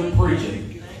privilege of preaching.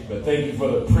 But thank you for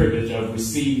the privilege of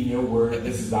receiving your word.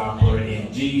 This is our prayer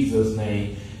in Jesus'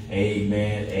 name.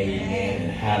 Amen, amen,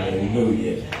 and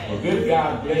hallelujah. Well, good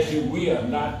God bless you. We are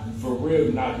not, for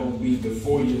real, not going to be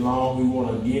before you long. We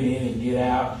want to get in and get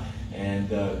out and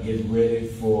get ready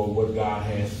for what God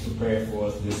has prepared for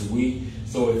us this week.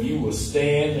 So if you will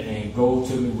stand and go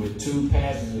to me with two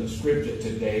passages of scripture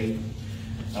today.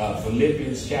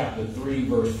 Philippians chapter 3,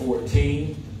 verse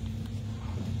 14.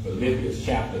 Philippians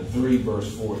chapter 3,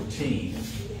 verse 14.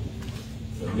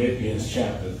 Philippians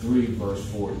chapter 3, verse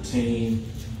 14.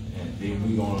 And then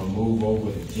we're going to move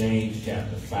over to James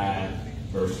chapter 5,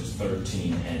 verses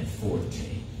 13 and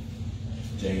 14.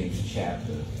 James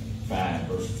chapter 5,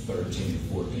 verses 13 and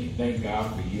 14. Thank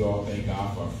God for you all. Thank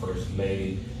God for our First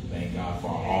Lady. Thank God for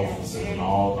our officers and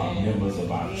all our members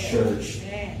of our church.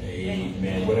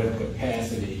 Amen. Whatever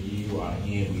capacity you are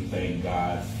in, we thank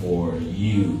God for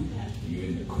you. You're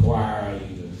in the choir,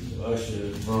 you're the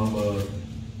usher, drummer,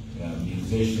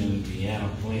 musician, piano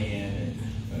playing,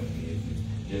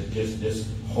 and just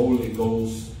Holy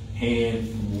Ghost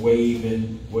hand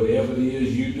waving, whatever it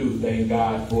is you do. Thank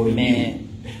God for you.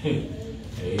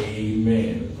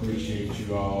 Amen. Appreciate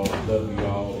you all. Love you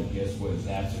all. And guess what? There's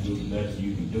absolutely nothing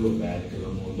you can do about it, because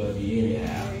I'm going to love you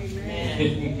anyhow. Amen.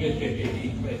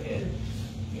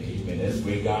 Amen. That's the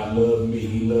way God loved me.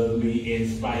 He loved me in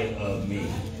spite of me.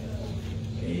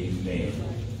 Amen.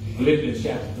 Philippians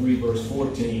chapter 3, verse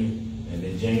 14, and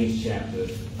then James chapter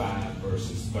 5,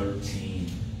 verses 13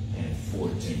 and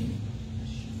 14.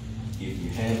 If you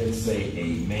have it, say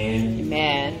amen.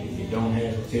 Amen. If you don't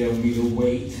have it, tell me to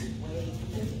wait.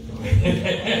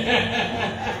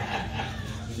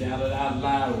 Shout it out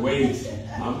loud. Wait.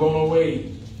 I'm going to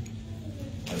wait.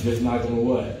 I'm just not going to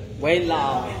what? Wait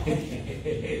long. Amen.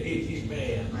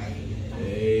 Amen.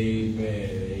 Amen.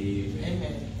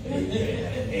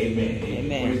 Amen. Amen.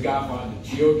 Amen. Praise God for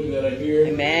the children that are here.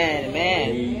 Amen. Amen.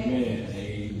 Amen.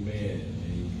 Amen.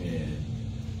 Amen.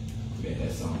 Man,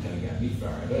 that song kind of got me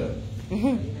fired up.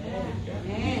 Got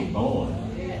me born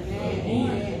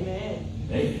again.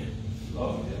 Man,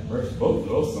 Lord have mercy. Both of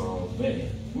those songs, man.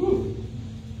 Woo.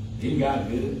 He got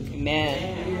good. Amen.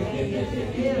 Amen.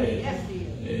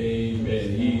 Amen.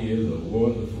 He is a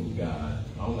wonderful God.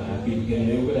 I don't know how people can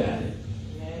live without it.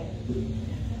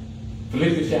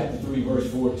 Philippians chapter 3, verse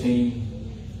 14.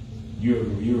 You're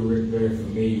very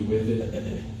familiar with it.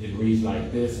 It reads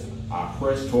like this: I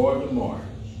press toward the mark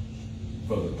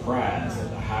for the prize of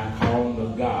the high calling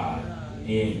of God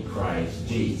in Christ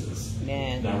Jesus.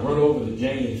 Amen. Now run over to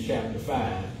James chapter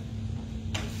 5,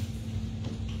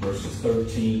 verses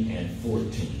 13 and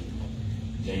 14.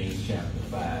 James chapter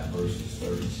 5, verses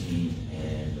 13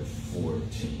 and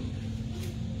 14.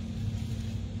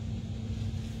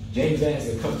 James asks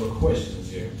a couple of questions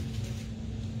here.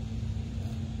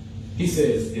 He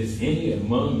says, is any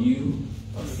among you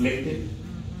afflicted?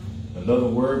 Another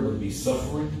word would be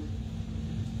suffering.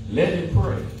 Let him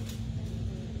pray.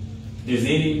 Is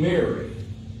any merry?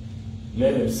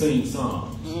 Let him sing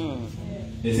songs.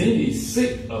 Is any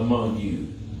sick among you?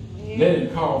 Let him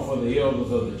call for the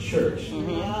elders of the church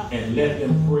and let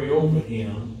them pray over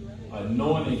him,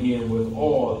 anointing him with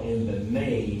oil in the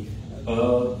name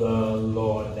of the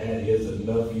Lord. That is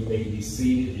enough. You may be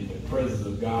seated in the presence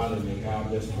of God, and may God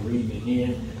bless the reading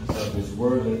in of his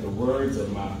word. Let the words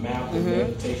of my mouth and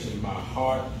meditation of my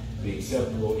heart be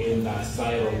acceptable in thy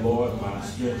sight, O Lord, my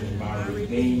strength and my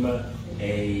redeemer.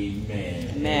 Amen.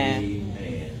 Amen.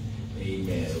 Amen.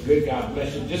 Amen. Good God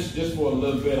bless you. Just for a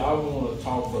little bit, I want to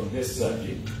talk from this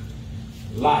subject.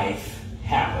 Life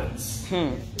happens.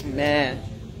 Amen.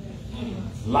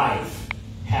 Life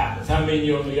happens. How many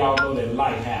of y'all know that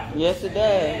life happens? Yes, it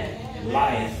does.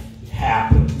 Life happens.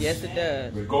 happens. Yes, it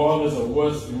does. Regardless of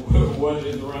what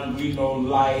is around, we know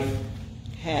life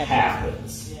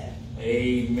happens. Yeah.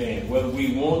 Amen. Whether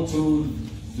we want to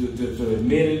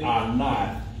admit it or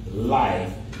not,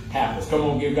 life happens. Come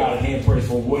on, give God a hand praise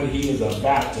for what he is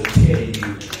about to tell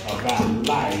you about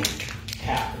life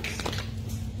happens.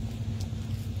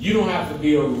 You don't have to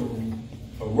be a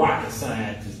rocket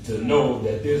scientist to know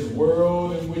that this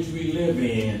world in which we live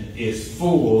in is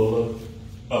full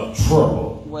of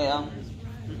trouble. Well,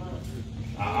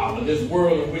 this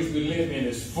world in which we live in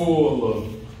is full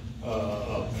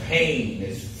of pain.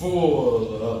 It's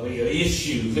full of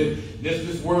issues.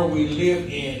 This world we live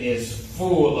in is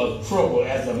full of trouble.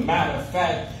 As a matter of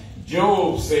fact,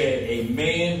 Job said a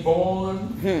man born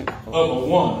of a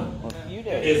woman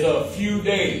is a few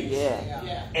days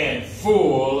and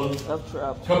full of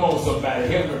trouble. Come on, somebody.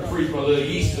 Help me preach my little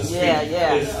Easter speech.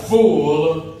 It's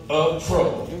full of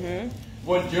trouble.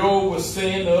 What Job was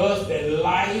saying to us, that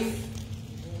life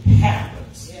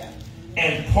happens.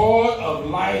 And part of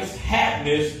life's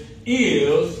happiness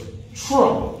is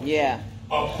trouble. A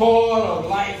part of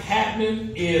life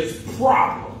happening is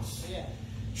problems.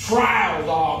 Trials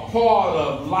are a part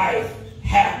of life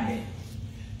happening.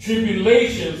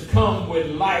 Tribulations come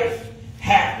when life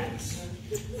happens.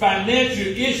 Financial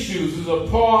issues is a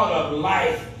part of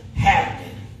life happening.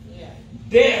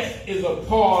 Death is a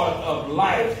part of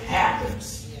life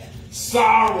happens.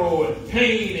 Sorrow and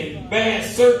pain and bad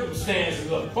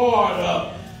circumstances are part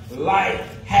of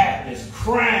life happens.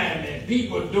 Crime and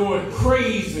people doing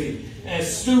crazy and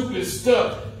stupid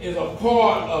stuff is a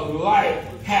part of life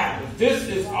happens. This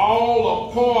is all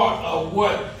a part of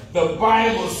what the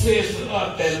Bible says to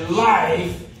us, that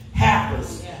life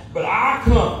happens. But I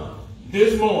come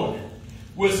this morning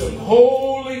with some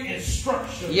holy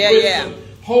instructions, some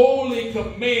holy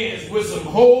commands, with some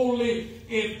holy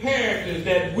imperatives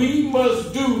that we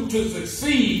must do to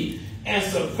succeed and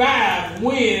survive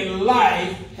when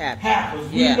life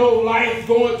happens. We know life's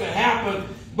going to happen,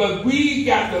 but we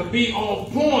got to be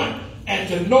on point and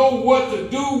to know what to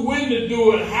do, when to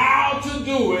do it, how to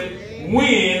do it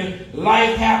when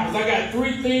life happens. I got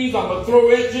 3 things I'm going to throw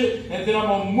at you, and then I'm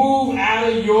going to move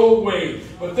out of your way.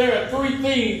 But there are 3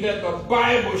 things that the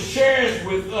Bible shares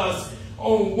with us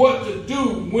on what to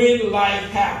do when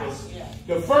life happens.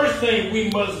 The first thing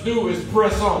we must do is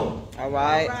press on. All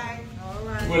right.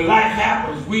 When life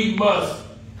happens, we must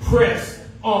press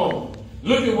on.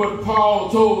 Look at what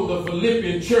Paul told the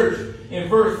Philippian church in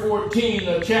verse 14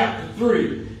 of chapter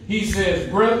 3. He says,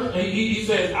 brethren, he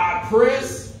says, I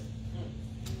press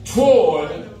toward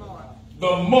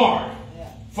the mark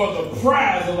for the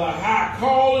prize of the high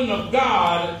calling of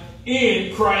God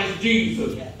in Christ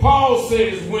Jesus. Paul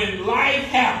says when life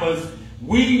happens,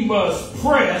 we must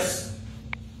press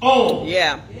on.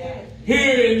 Here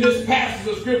in this passage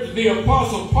of scripture, the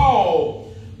Apostle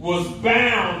Paul was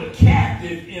bound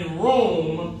captive in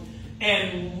Rome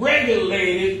and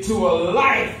regulated to a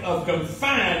life of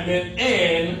confinement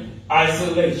and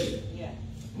isolation.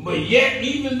 But yet,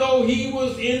 even though he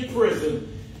was in prison,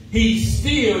 he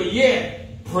still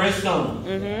yet pressed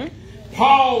on.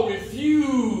 Paul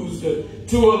refused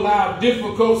to allow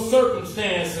difficult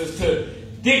circumstances to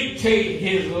dictate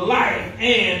his life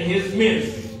and his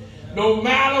ministry. No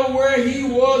matter where he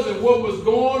was and what was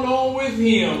going on with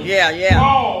him,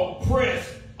 Paul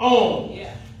pressed on.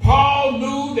 Paul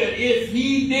knew that if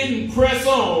he didn't press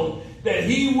on, that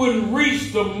he wouldn't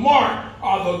reach the mark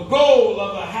or the goal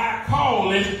of the high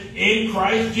calling in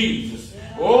Christ Jesus.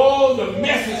 Oh, the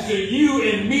message to you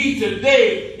and me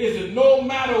today is that no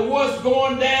matter what's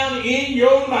going down in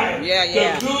your life,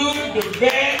 the good, the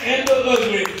bad, and the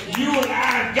ugly, you and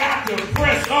I got to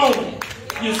press on.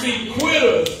 You see,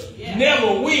 quitters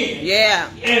never win.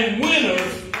 And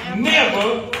winners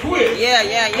never quit.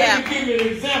 Let me give you an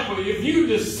example. If you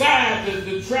decide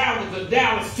to travel to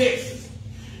Dallas, Texas,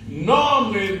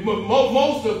 normally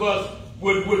most of us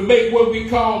would make what we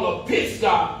call a pit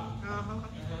stop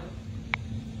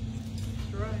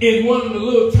in one of the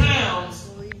little towns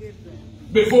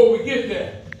before we get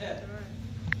there.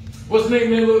 What's the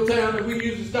name of that little town that we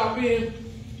used to stop in?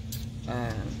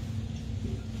 I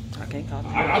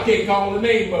can't call the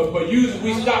name of it, but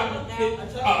usually we stop at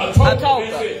Atoka.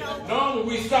 That's it. Normally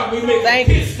we make a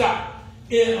pit stop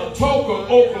in Atoka,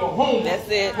 Oklahoma,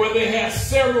 where they have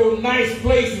several nice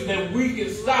places that we can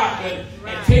stop and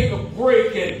take a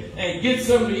break and get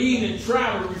something to eat and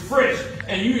try to refresh.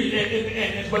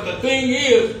 But the thing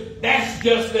is, that's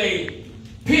just a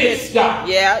pit stop.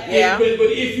 But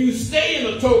if you stay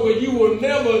in Atoka, you will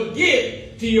never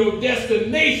get to your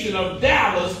destination of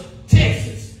Dallas, Texas.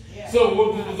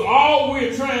 So all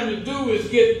we're trying to do is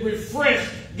get refreshed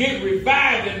get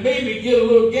revived and maybe get a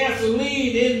little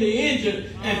gasoline in the engine,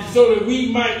 and so that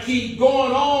we might keep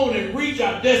going on and reach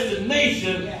our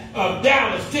destination of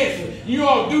Dallas, Texas. You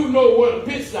all do know what a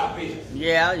pit stop is.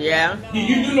 Yeah, yeah.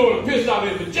 You do know what a pit stop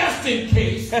is, but just in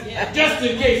case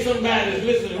somebody is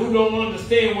listening who don't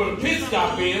understand what a pit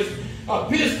stop is, a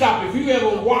pit stop, if you ever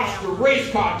watched the race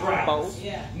car drivers,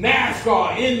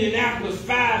 NASCAR, Indianapolis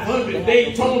 500,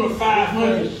 Daytona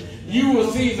 500, you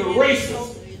will see the racers.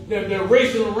 They're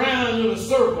racing around in a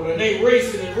circle, and they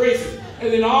racing and racing.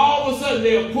 And then all of a sudden,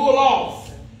 they'll pull off.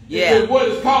 Yeah. What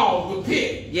is called the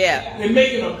pit. Yeah. They're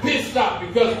making a pit stop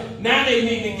because now they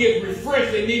need to get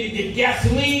refreshed. They need to get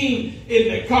gasoline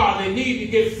in the car. They need to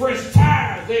get fresh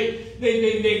tires. They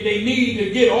need to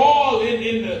get oil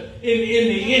in the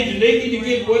engine. They need to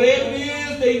get whatever it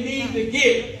is they need to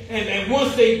get. And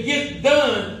once they get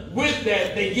done with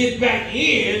that, they get back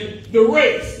in the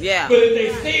race. Yeah. But if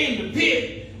they stay in the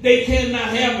pit, they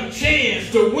cannot have a chance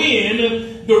to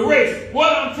win the race.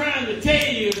 What I'm trying to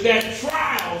tell you is that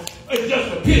trials are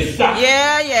just a pit stop.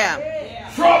 Yeah.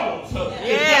 Troubles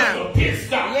is just a pit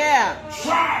stop. Yeah.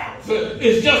 Trials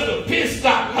is just a pit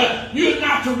stop. You're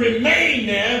not to remain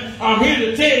there. I'm here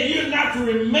to tell you, you're not to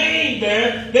remain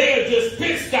there. They are just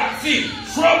pit stops. See,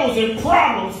 troubles and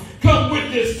problems come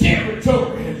with this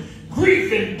territory.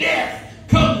 Grief and death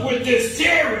come with this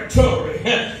territory.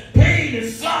 Pain and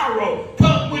sorrow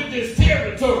come with this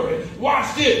territory.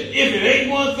 Watch this. If it ain't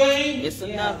one thing, it's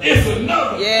another. It's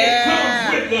another. Yeah. It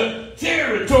comes with the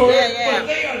territory, but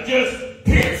they are just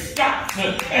pit stops.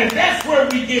 And that's where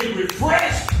we get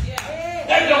refreshed.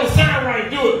 That don't sound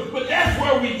right, do it. But that's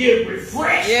where we get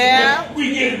refreshed. Yeah.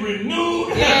 We get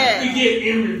renewed. Yeah. We get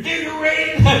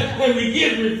invigorated. And we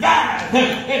get revived.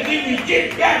 And then we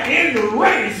get back in the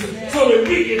race so that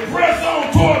we can press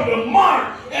on toward the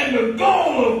mark and the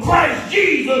goal of Christ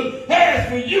Jesus has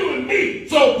for you and me.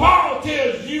 So Paul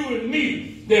tells you and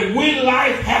me that when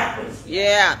life happens,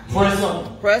 press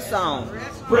on. Press on.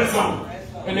 Press on.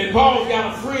 And then Paul's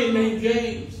got a friend named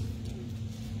James,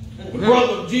 the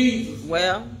brother of Jesus,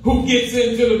 who gets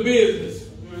into the business.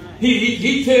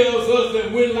 He tells us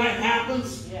that when life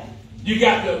happens, you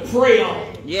got to pray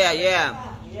on. You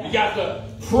got to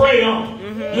pray on.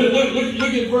 Look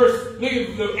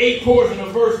at the 8th portion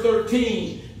of verse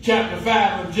 13, chapter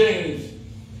 5 of James.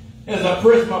 As I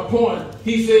press my point,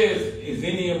 he says, is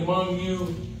any among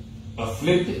you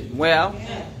afflicted?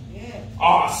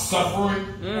 Are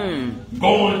suffering,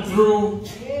 going through,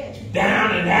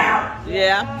 down and out,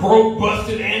 broke,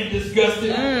 busted, and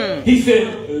disgusted. He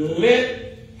said,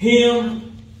 let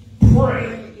him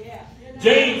pray.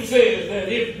 James says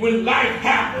that when life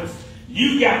happens,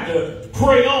 you got to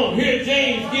pray on. Here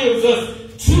James gives us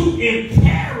 2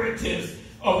 imperatives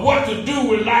of what to do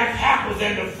when life happens.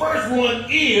 And the first one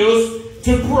is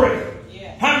to pray.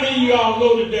 How many of y'all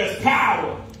know that there's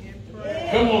power?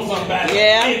 Come on, somebody.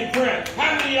 In prayer.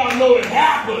 How many of y'all know it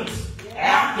happens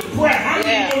after prayer? How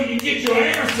many of you know you get your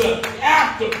answer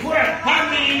after prayer? How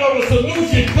many of you know the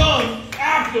solution comes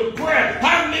after prayer?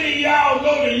 How many of y'all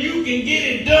know that you can get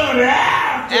it done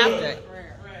after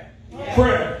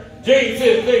prayer? James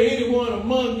says, there anyone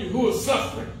among you who is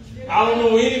suffering? I don't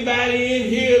know anybody in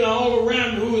here and all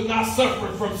around who is not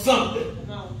suffering from something.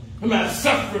 I'm not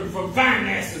suffering from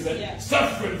finances and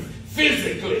suffering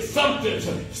physically, suffering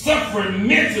mentally,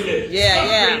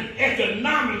 suffering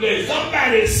economically.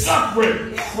 Somebody is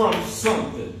suffering from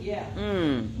something.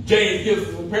 James gives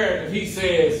us a imperative. He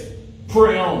says,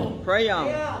 pray on. Pray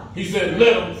on. He said,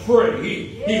 let them pray.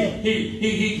 He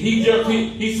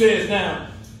says now,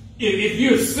 if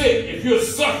you're sick, if you're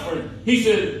suffering, he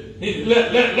said,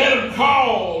 let them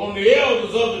call on the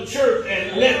elders of the church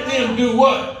and let them do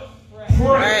what?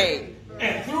 Pray.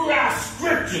 And throughout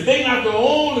Scripture, they're not the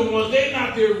only ones, they're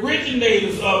not the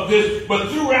originators of this, but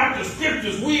throughout the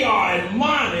Scriptures, we are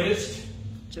admonished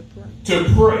to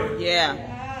pray.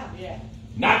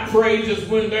 Not pray just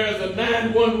when there's a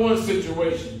 911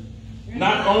 situation.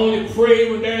 Not only pray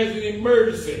when there's an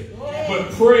emergency, but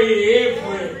pray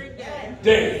every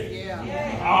day.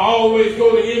 I always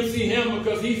go to MC Hammer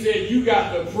because he said you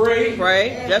got to pray.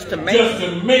 Just to make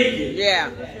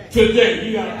it. Today.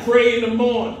 You got to pray in the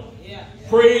morning.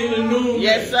 Pray in the noon.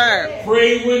 Yes, sir.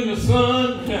 Pray when the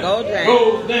sun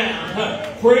goes down.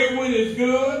 Pray when it's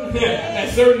good,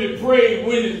 and certainly pray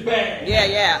when it's bad.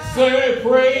 Sir,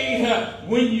 pray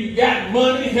when you got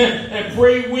money, and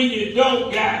pray when you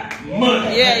don't got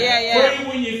money. Pray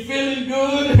when you're feeling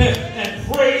good, and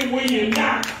pray when you're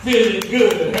not feeling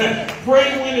good.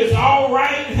 Pray when it's all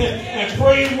right, and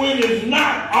pray when it's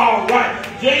not all right.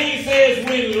 James says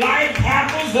when life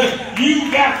happens,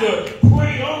 you got to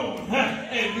pray on.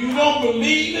 And And you don't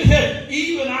believe it?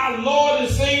 Even our Lord and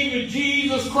Savior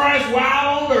Jesus Christ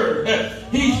while on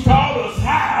earth, He's taught us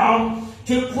how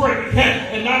to pray.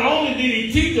 And not only did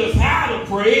He teach us how to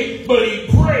pray, but He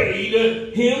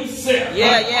prayed Himself.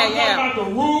 I'm talking about the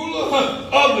ruler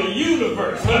of the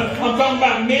universe. I'm talking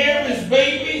about Mary's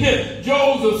baby,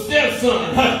 Joseph's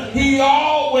stepson. He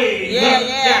always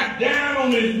got down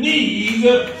on his knees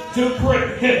to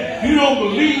pray. You don't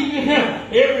believe in him?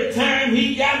 Every time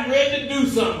he got ready to do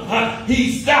something,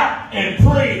 he stopped and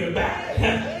prayed about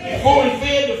it. Before he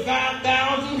fed the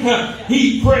 5,000,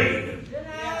 he prayed.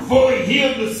 Before he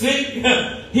healed the sick,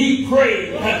 he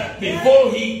prayed.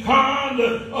 Before he calmed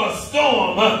a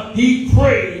storm, he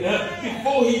prayed.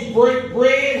 Before he broke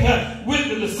bread with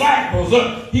the disciples,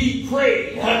 he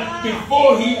prayed.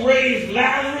 Before he raised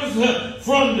Lazarus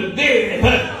from the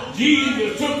dead,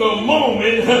 Jesus took a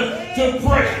moment to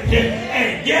pray.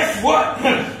 And guess what?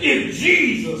 If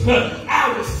Jesus,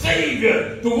 our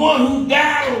Savior, the one who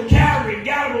died on Calvary and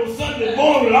got on Sunday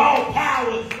morning with all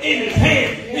power in His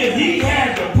hand, if He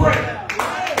had to pray,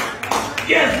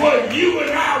 guess what? You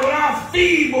and I, with our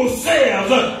feeble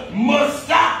selves, must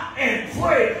stop and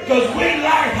pray. Because when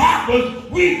life happens,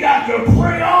 we got to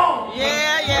pray on.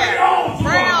 Pray on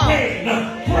through our pain.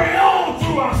 Pray on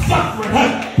through our suffering.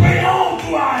 Pray on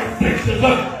through our afflictions.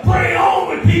 Pray on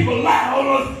when people lie on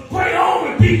us. Pray on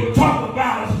when people talk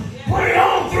about us. Pray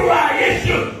on through our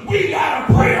issues. We got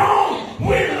to pray on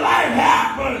when life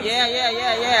happens.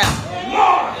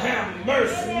 Lord have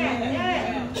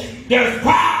mercy. There's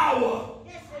power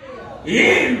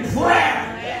in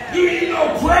prayer. Do you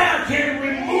know prayer can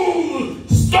remove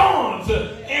storms?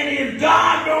 And if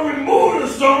God don't remove the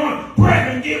storm,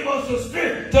 prayer can give us the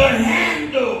strength to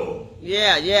handle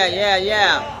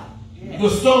the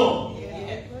storm.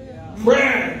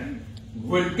 Prayer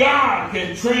with God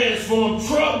can transform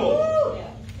trouble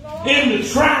into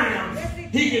triumph.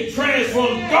 He can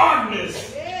transform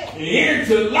darkness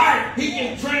into light. He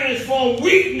can transform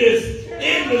weakness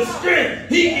into strength.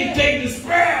 He can take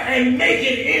despair and make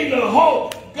it into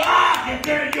hope. God can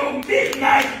turn your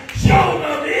midnight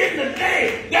shoulder into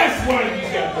day. That's why you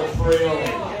got to pray on.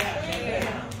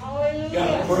 You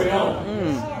got to pray on.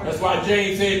 That's why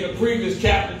James said in the previous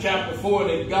chapter 4,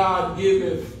 that God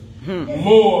giveth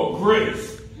more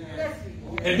grace.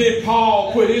 And then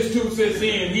Paul put his 2 cents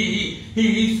in.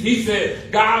 He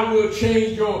said, God will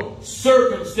change your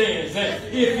circumstance. And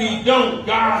if He don't,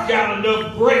 God's got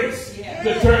enough grace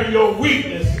to turn your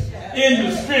weakness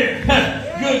into strength.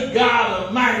 Good God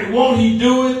Almighty, won't He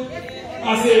do it?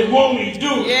 I said, won't He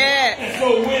do it? And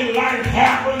so when life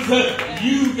happens,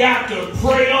 you got to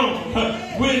pray on.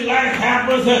 When life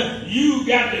happens, you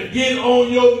got to get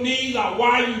on your knees, or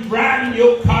while you driving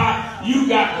your car, you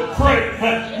got to pray.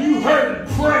 You heard and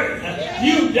pray.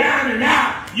 You down and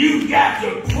out, you got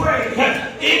to pray.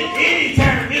 Any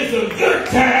time it's a good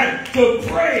time to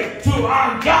pray to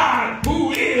our God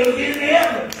who is in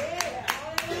heaven.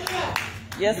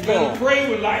 Yes, you better pray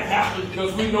when life happens,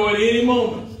 because we know at any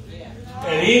moment,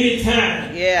 at any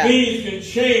time, things can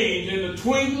change in the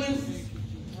twinkling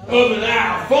of an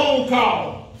eye. A phone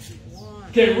call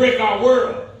can wreck our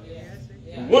world.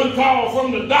 One call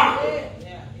from the doctor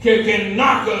can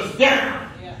knock us down.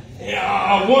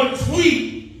 One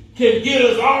tweet can get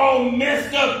us all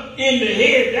messed up in the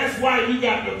head. That's why you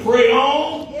got to pray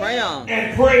on. Pray on.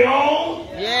 And pray on.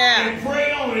 And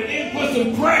pray on. And then put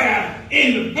some prayer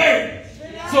in the bank.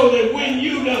 So that when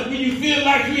you feel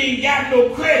like you ain't got no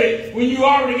credit, when you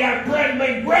already got prayer,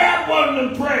 make grab one of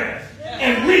them prayers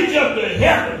and reach up to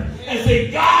heaven and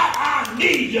say, God, I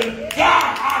need you.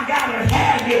 God, I gotta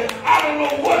have you. I don't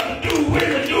know what to do, when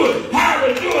to do it, how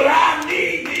to do it. I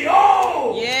need thee.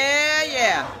 Oh,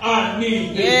 I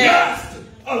need thee. Just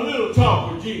a little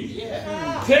talk with Jesus.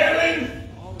 Tell Him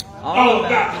all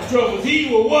about the troubles. He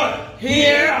will what?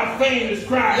 Hear our famous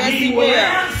cry. He will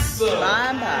answer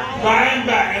by and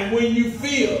by. And when you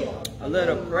feel a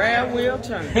little prayer will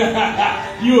turn,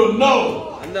 you'll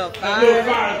know a little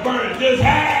fire is burning. Just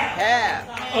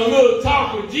have a little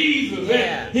talk with Jesus,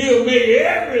 and He'll make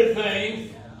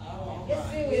everything.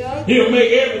 He'll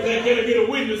make everything. Can I get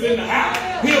a witness in the house?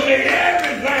 He'll make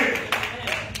everything.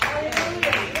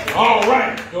 All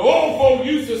right. The old folk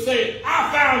used to say,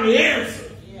 I found the answer.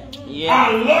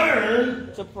 I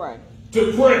learned to pray.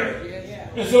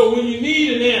 And so when you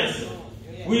need an answer,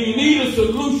 when you need a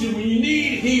solution, when you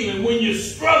need healing, when you're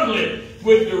struggling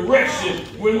with direction,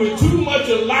 when too much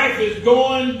of life is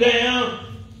going down,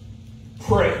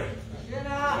 pray.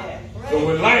 So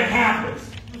when life happens,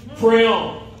 pray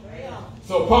on.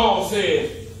 So Paul said,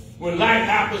 when life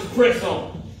happens, press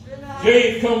on.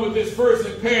 James come with this first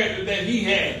imperative that he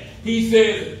had. He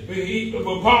says,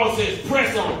 but Paul says,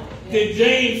 press on. Then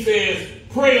James says,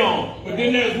 pray on. But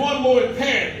then there's one more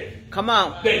imperative. Come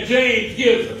on. That James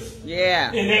gives us.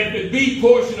 Yeah. And that's the B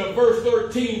portion of verse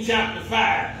 13, chapter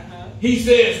 5. He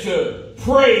says to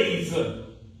praise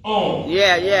on.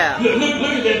 Yeah, yeah. Look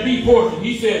at that B portion.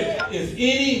 He says, is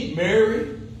any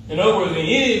merry? In other words, are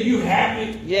any of you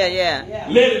happy? Yeah, yeah.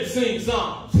 Let him sing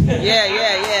songs.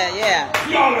 Yeah.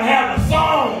 You ought to have a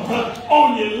song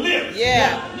on your lips.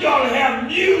 Yeah. You ought to have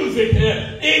music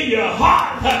in your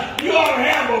heart. You ought to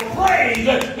have a praise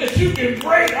that you can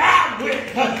break out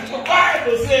with. The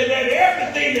Bible says that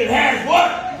everything that has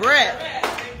what? Breath.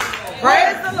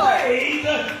 Praise the Lord. Praise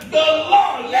the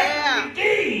Lord. Yeah. Let the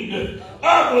redeemed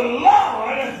of the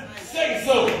Lord say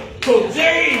so. So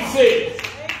James says,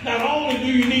 not only do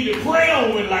you need to pray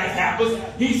on when life happens,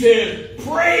 he says,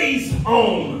 praise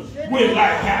on when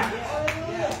life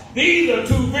happens. These are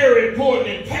two very important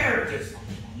imperatives.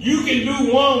 You can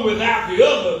do one without the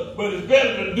other, but it's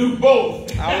better to do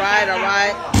both. All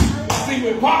right. See,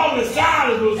 when Paul and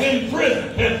Silas was in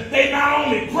prison, they not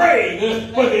only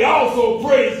prayed, but they also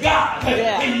praised God.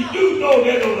 Yeah. And you do know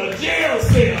that on the jail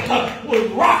cell was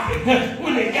rocking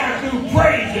when they got through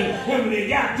praising and when they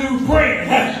got through praying.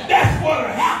 That's what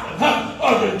happened.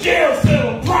 The jail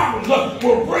cell problems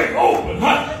will break open.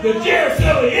 The jail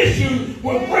cell issues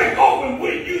will break open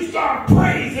when you start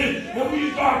praising and when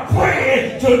you start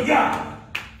praying to God.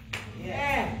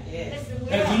 Yeah.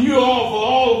 And to you all, for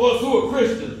all of us who are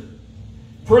Christians,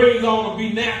 praise ought to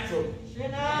be natural.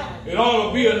 It ought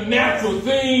to be a natural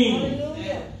thing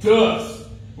to us.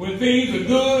 When things are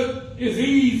good, it's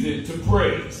easy to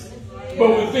praise. But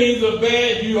when things are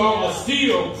bad, you ought to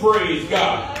still praise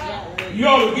God. You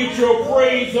ought to get your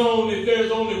praise on if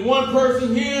there's only one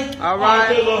person here. All right.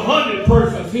 Or if there's 100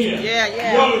 persons here.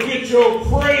 Yeah. You ought to get your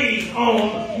praise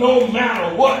on no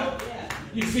matter what.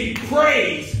 You see,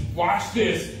 praise, watch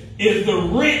this, is the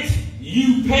rent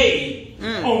you pay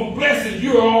on blessings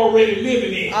you're already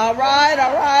living in. All right.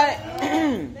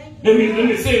 Let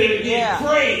me say that again. Yeah.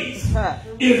 Praise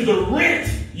is the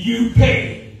rent you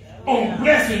pay on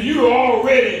blessings you're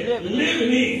already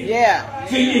living in. Yeah.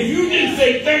 See, if you didn't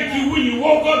say thank you when you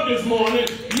woke up this morning,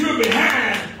 you're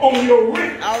behind on your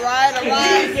rent. All right. If you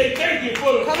didn't say thank you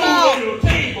for the food on your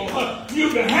table,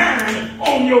 you're behind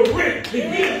on your rent. If you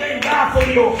didn't thank God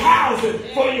for your housing,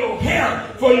 for your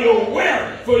health, for your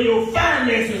wealth, for your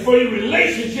finances, for your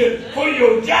relationship, for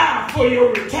your job, for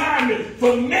your retirement, for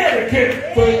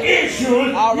Medicare, for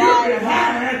insurance, you're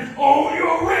behind on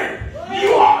your rent.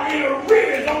 You are in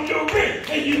arrears on your rent.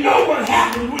 And you know what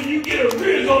happens when you get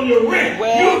arrears on your rent.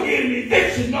 You'll get an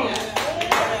eviction notice.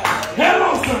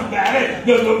 Hello, somebody.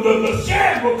 The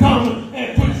sheriff will come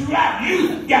and put you out.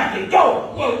 You got to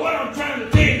go. Well, what I'm trying to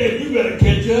tell you is that you better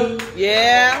catch up.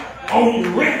 Yeah. On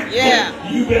your rent.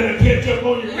 Yeah. You better catch up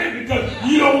on your rent because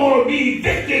you don't want to be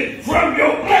evicted from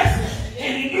your blessing.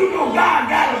 And you know God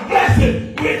got a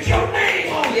blessing with your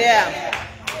name on it.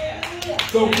 Yeah.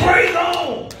 So praise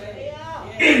on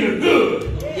in the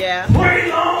good. Yeah.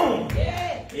 Praise on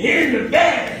in the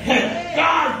bad.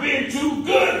 God's been too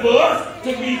good for us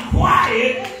to be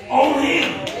quiet on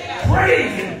him.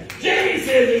 Praise him. James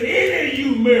says, if any of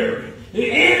you merry,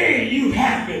 if any of you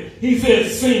happy, he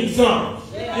says, sing songs.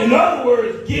 In other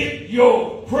words, get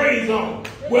your praise on.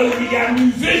 Whether we got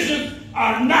musicians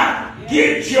or not,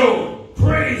 get your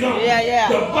praise on. Yeah.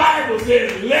 The Bible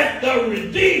says, let the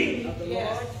redeemed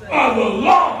of the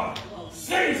Lord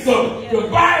say so. The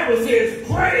Bible says,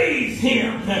 praise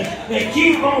him. And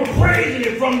keep on praising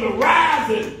him from the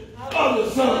rising of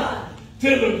the sun to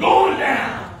the going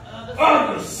down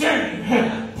of the same.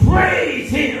 Praise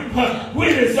him when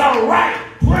it's all right.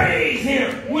 Praise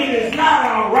him when it's not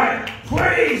all right.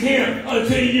 Praise him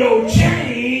until your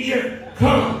change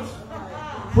comes.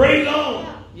 Praise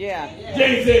on. Yeah.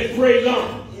 James says, praise on.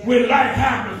 When life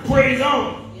happens, praise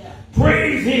on.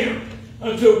 Praise him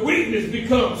until weakness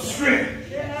becomes strength.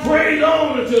 Praise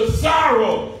on until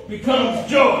sorrow becomes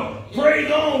joy.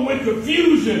 Praise on when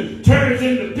confusion turns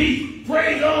into peace.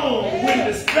 Praise on when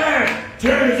despair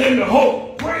turns into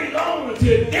hope. Praise on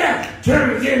until death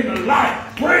turns into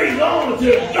life. Praise on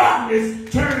until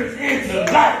darkness turns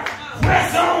into light.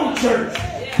 Press on, church.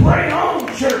 Pray on,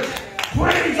 church.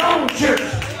 Praise on, church.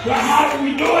 Well, how do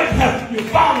we do it? You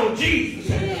follow Jesus.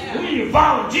 When you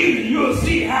follow Jesus, you'll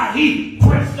see how he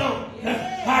pressed on.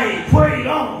 How he prayed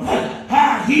on,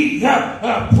 how he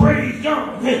praised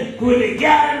on. When they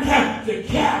got him to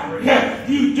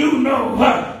Calvary, you do know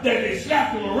that they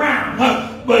slapped him around,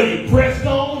 but he pressed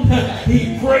on,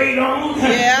 he prayed on,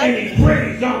 and he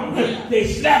praised on.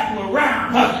 They slapped him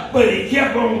around, but he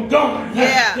kept on going.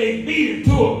 They beat him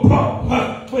to a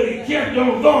pulp, but he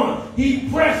was going, he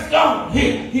pressed on.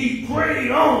 He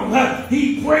prayed on.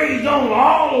 He prayed on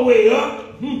all the way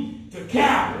up to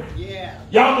Calvary. Yeah.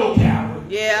 Y'all know Calvary.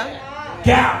 Yeah.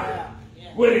 Calvary.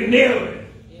 Where they nailed it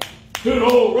to the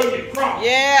old rugged cross.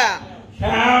 Yeah.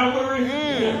 Calvary.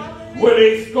 Where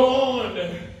they scorned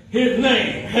his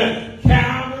name.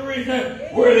 Calvary.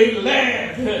 Where they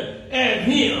laughed at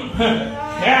him.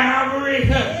 Calvary.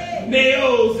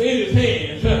 Nails in his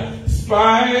hands.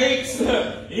 Spikes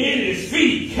in his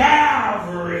feet.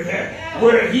 Calvary.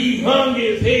 Where he hung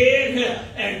his head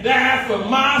and died for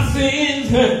my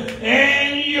sins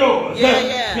and yours.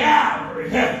 Calvary.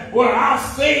 Where our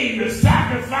Savior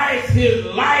sacrificed his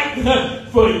life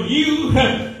for you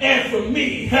and for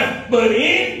me. But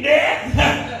in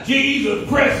death, Jesus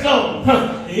pressed on.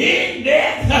 In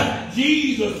death,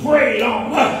 Jesus prayed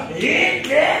on. In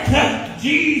death,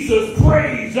 Jesus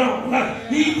prays on.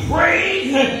 He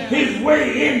prayed his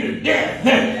way into death.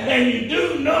 And you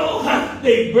do know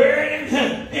they buried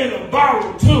him in a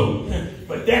borrowed tomb.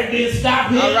 But that didn't stop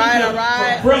him from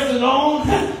pressing on.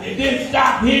 It didn't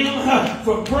stop him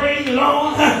from praising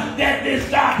on. That didn't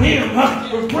stop him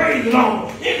from praising on.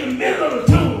 In the middle of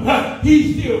the tomb,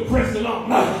 he's still pressing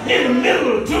on. In the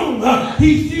middle of the tomb,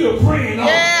 he's still praying on.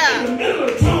 In the middle of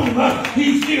the tomb,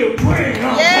 he's still praying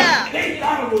on. They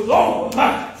thought it was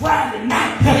over Friday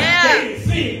night. They didn't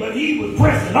see it, but he was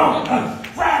pressing on.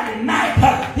 Friday night,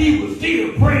 he was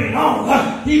still praying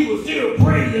on. He was still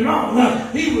praising on.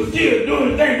 He was still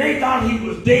doing things. They thought he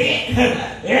was dead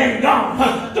and gone.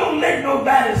 Don't let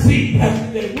nobody see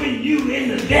that when you in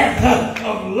the death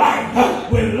of life,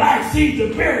 when life seems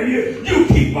to bury you, you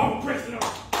keep on pressing on.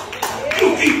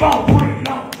 You keep on praying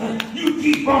on. You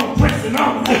keep on pressing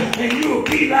on. And you'll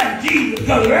be like Jesus,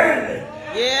 because early.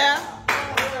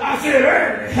 I said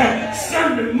early,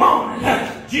 Sunday morning,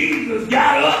 Jesus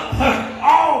got up,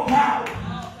 all power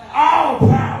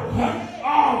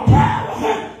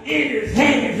in his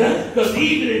hands, because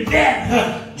even in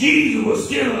death, Jesus was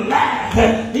still alive.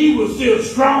 He was still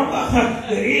stronger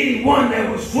than anyone that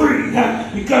was free,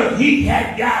 because he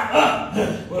had got up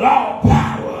with all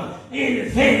power in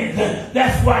his hands.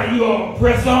 That's why you all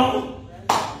press on.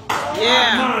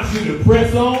 I want you to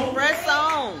press on. Press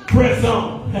on. Press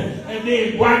on. And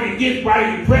then while you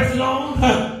press it on,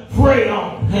 pray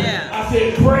on. I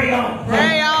said pray on.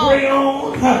 Pray on. Pray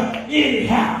on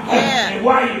anyhow. And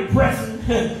while you're pressing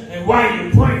and while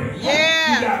you're praying,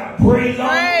 you gotta praise on.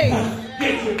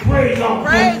 Get your praise on.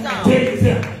 Praise on. Tell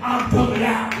yourself, I'm coming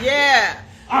out.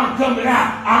 I'm coming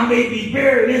out. I may be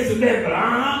buried this and that, but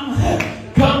I'm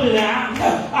coming out.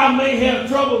 I may have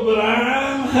trouble, but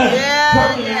I'm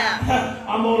coming out.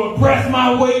 I'm going to press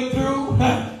my way through.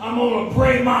 I'm going to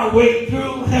pray my way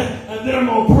through. And then I'm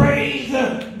going to praise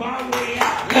my way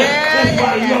out. That's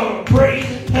why you ought to praise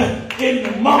in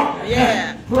the morning.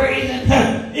 Praising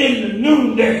in the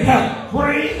noonday.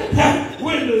 Praising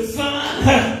when the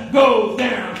sun goes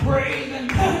down. Praising.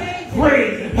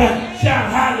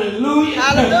 Shout hallelujah.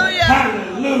 Hallelujah.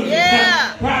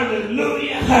 Hallelujah.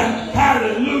 Hallelujah.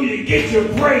 Hallelujah. Get your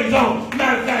praise on.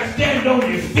 Matter of fact, stand on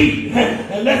your feet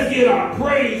and let's get our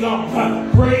praise on.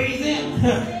 Praise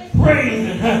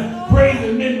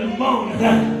him in the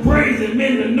morning. Praise him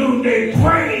in the noonday.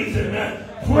 Praise him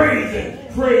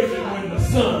when the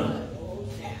sun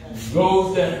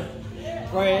goes down.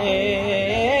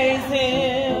 Praise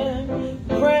him.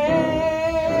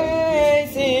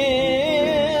 Praise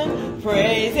him.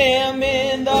 Praise him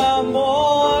in the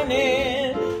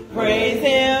morning. Praise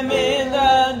him in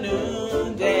the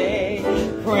noonday.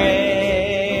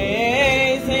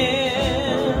 Praise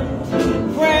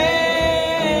him.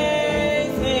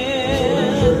 Praise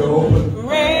him.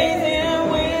 Praise him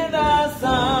when the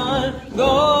sun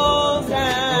goes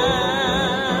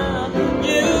down.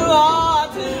 You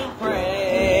ought to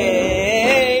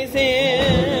praise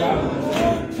him.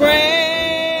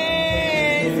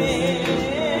 Praise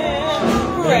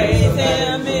him. Praise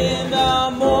him in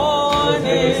the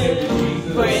morning.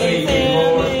 Praise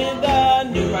him in the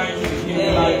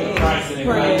noonday.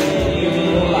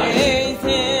 Praise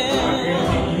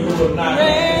him.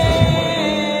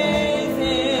 Praise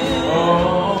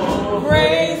him.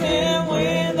 Praise him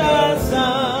when the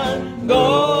sun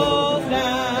goes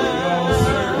down.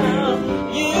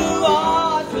 You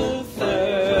ought to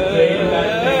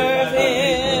serve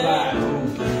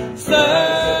him.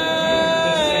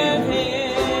 Serve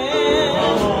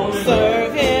him.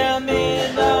 Serve him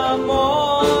in the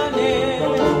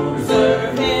morning.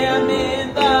 Serve him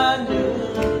in the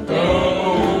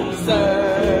noonday.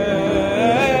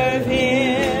 Serve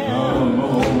him.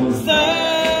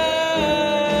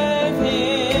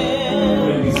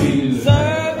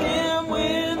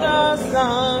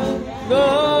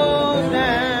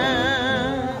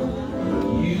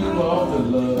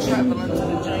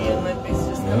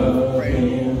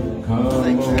 Come on.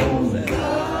 Come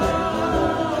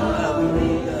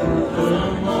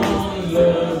on,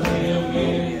 love him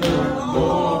in the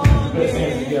morning. Let's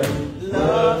sing together.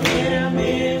 Love him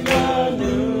in the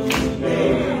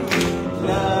noonday.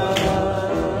 Love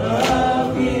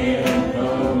him.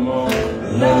 Come on.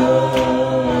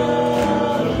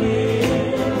 Love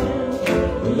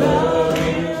him. Love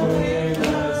him when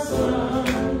the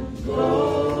sun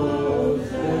goes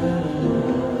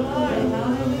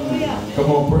down.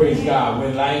 Come on, praise God.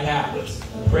 When life happens,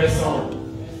 press on.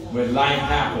 When life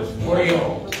happens, pray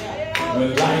on.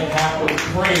 When life happens,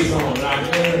 praise on. And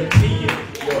I guarantee you,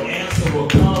 your answer will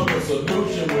come, the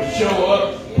solution will show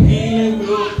up, healing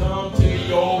will come to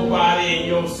your body and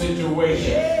your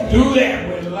situation. Do that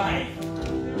when life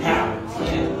happens,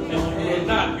 and you will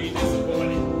not be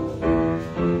disappointed.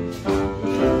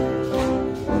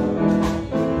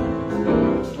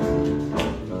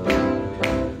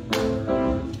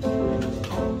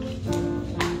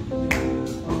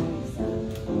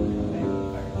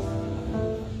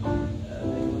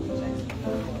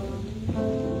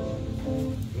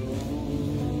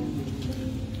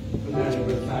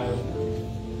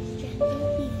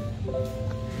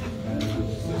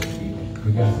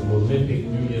 We got some Olympic,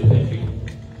 New Olympic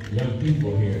young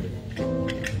people here.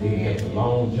 We got the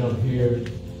long jump here, and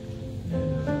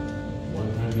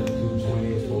 100,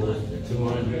 220,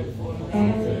 200.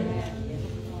 Okay.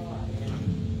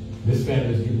 This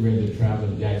family is getting ready to travel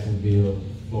to Jacksonville,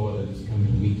 Florida this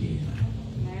coming weekend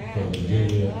for the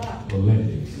Junior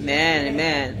Olympics. Amen,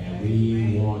 amen. And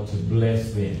we want to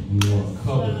bless them. We want to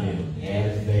cover them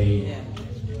as they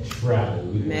travel.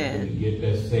 We want them to get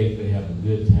there safe. They have a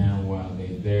good time while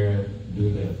they're there,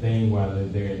 do their thing while they're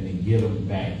there, and then get them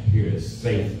back here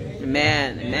safely.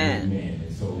 Amen, amen. Amen.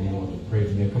 And so we want to pray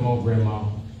for them. Come on, Grandma.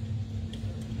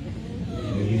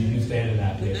 You standing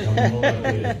out there. Come on up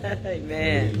there.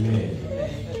 Amen. Amen.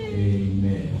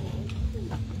 Amen.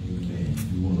 Amen.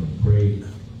 We want to pray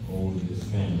over this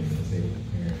family as they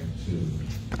prepare to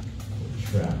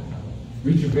travel.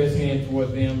 Reach your best hand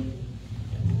toward them.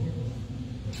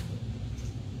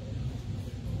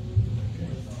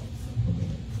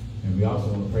 And we also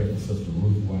want to pray for Sister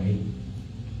Ruth White.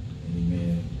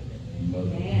 Amen.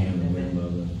 Mother and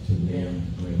grandmother to them,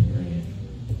 grand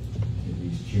to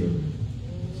these children.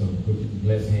 So put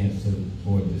bless hands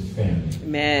toward this family.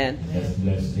 Amen. Let's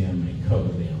bless them and cover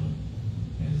them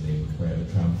as they prepare to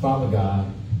travel. Father God,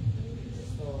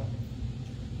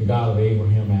 the God of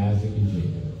Abraham, Isaac, and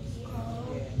Jacob,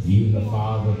 even the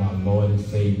Father of our Lord and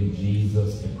Savior,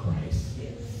 Jesus the Christ.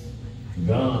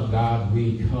 God,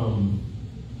 we come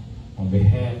on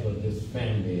behalf of this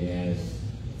family as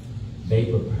they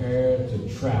prepare to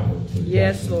travel to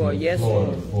Florida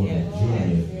for the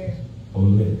Junior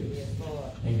Olympics.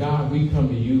 And God, we come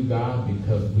to you, God,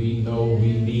 because we know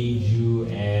we need you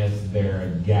as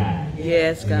their guide.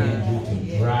 Yes, God. We need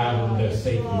you to drive them there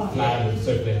safely, fly them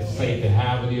safely,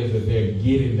 however it is that they're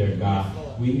getting there, God.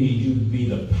 We need you to be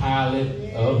the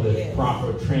pilot of the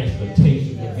proper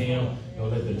transportation for them. Don't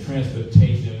let the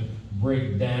transportation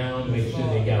break down. Make sure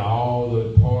they got all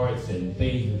the parts and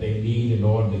things that they need in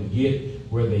order to get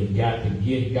where they got to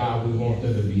get. God, we want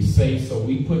them to be safe, so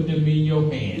we put them in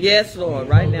your hands. Yes, Lord,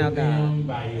 right now, God.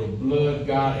 By your blood,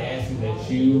 God, asking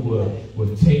that you will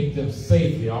take them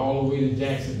safely all the way to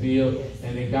Jacksonville,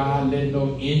 and that God, let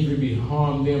no injury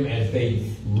harm them as they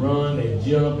run, they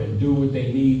jump, and do what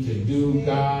they need to do,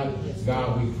 God.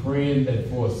 God, we pray that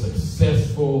for a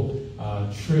successful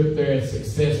trip there,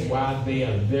 success while they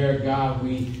are there, God.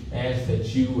 We ask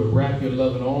that you would wrap your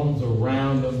loving arms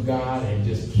around them, God, and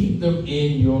just keep them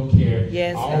in your care.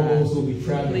 Yes, all God. those who will be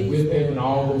traveling with them, and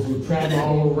all those who travel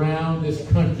all around this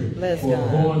country for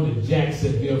going to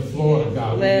Jacksonville, Florida,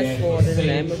 God. We ask for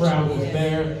safe travels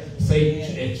there,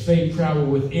 safe travel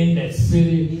within that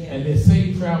city, and then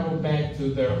safe travel back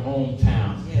to their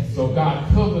hometown. So God,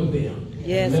 cover them.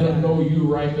 Yes, let them know you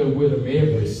right there with them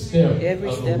every step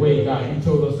of the way, God. You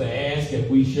told us to ask and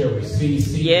we shall receive.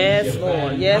 Yes,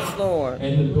 Lord. Yes, Lord.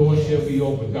 And the door shall be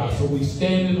open, God. So we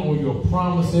standing on your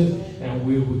promises, and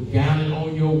we're counting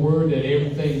on your word that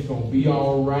everything's going to be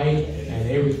all right, and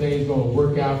everything's going to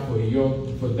work out for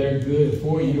their good,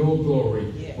 for your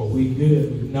glory. But we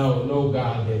good. We know,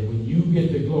 God, that when you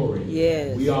get the glory,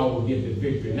 we all will get the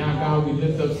victory. Now, God, we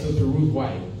lift up Sister Ruth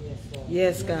White.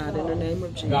 Yes, God, in the name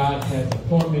of Jesus. God has an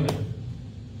appointment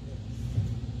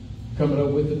coming up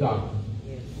with the doctor.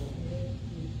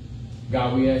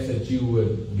 God, we ask that you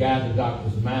would guide the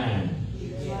doctor's mind,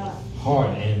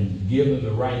 heart, and give them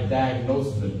the right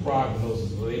diagnosis and prognosis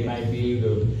so they might be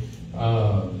able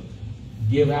to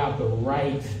give out the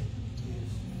right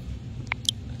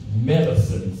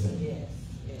medicines and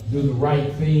do the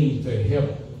right things to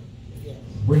help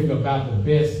bring about the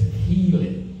best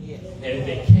healing. And if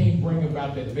they can't bring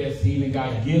about that best healing,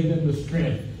 God, give them the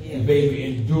strength to be able to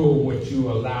endure what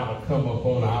you allow to come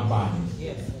upon our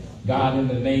bodies. God, in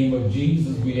the name of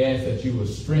Jesus, we ask that you will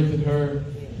strengthen her,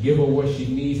 give her what she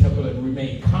needs, help her to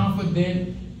remain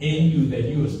confident in you that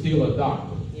you are still a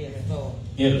doctor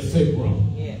in a sick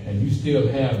room. And you still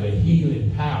have the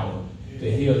healing power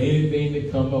to heal anything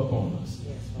that come upon us.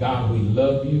 God, we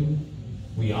love you,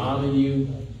 we honor you,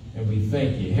 and we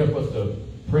thank you. Help us to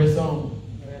press on.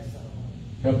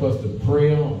 Help us to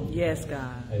pray on. Yes,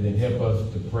 God. And then help us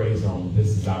to praise on. This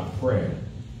is our prayer.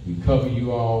 We cover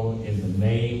you all in the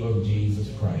name of Jesus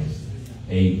Christ.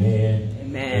 Amen.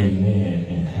 Amen. Amen.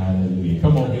 And hallelujah.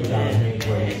 Come on, give God a hand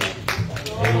praise.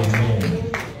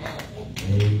 Amen.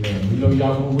 Amen. We know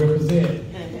y'all gonna represent.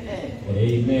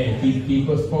 Amen. Keep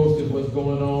us posted what's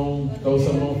going on. Throw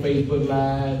something on Facebook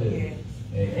Live.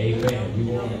 And amen. We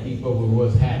want to keep up with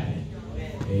what's happening.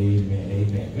 Amen.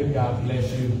 Amen. Good God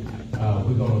bless you.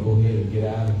 We're going to go ahead and get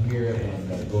out of here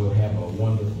and go have a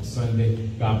wonderful Sunday.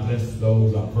 God bless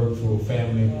those, our virtual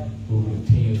family who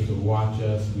continues to watch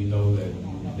us. We know that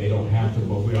they don't have to,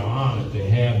 but we are honored to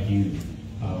have you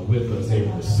with us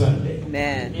every Sunday.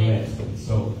 Amen. Blessed. And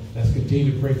so let's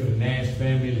continue to pray for the Nash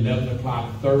family. 11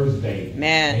 o'clock Thursday.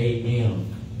 Amen. A.M.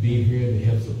 Be here to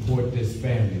help support this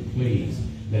family, please.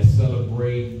 Let's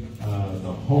celebrate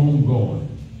the homegoing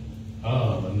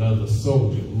of another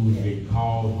soldier who's been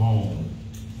called home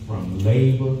from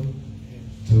labor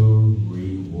to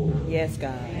reward. Yes,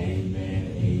 God.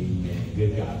 Amen. Amen.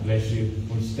 Good God bless you.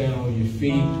 When you stand on your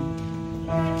feet.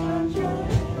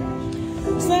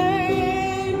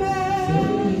 Say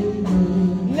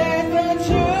amen. Let the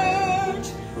church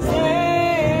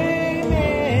say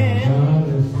amen. God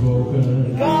has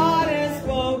spoken. God has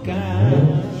spoken. Let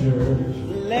the church.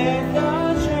 Let the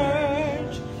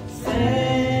church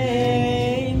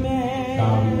say amen.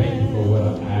 God, we thank you for what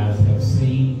our eyes have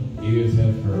seen, ears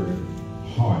have heard,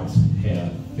 hearts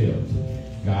have felt.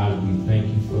 God, we thank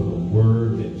you for the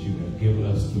word that you have given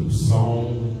us through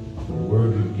song, the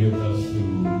word you've given us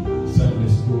through Sunday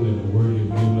school, and the word you've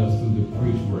given us through the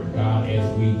preach word. God, as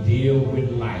we deal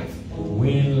with life,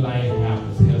 when life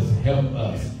happens, help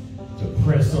us to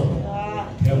press on,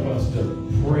 help us to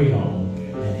pray on,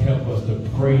 and help us to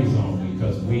praise on,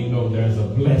 because we know there's a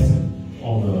blessing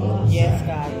on the other side. Yes,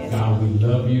 God. Yes. God, we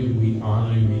love you, we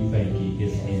honor you, we thank you.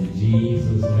 It's in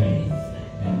Jesus' name.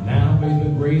 And now may the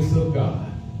grace of God,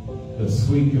 the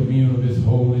sweet communion of his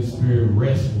Holy Spirit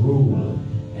rest, rule,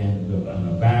 and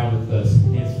abide with us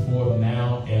henceforth,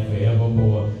 now, and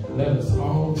forevermore. Let us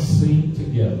all sing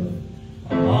together.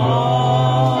 And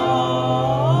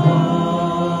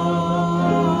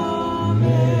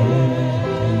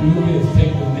do this.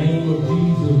 Take the name of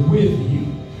Jesus with you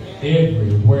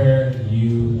everywhere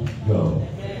you go.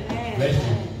 Bless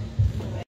you.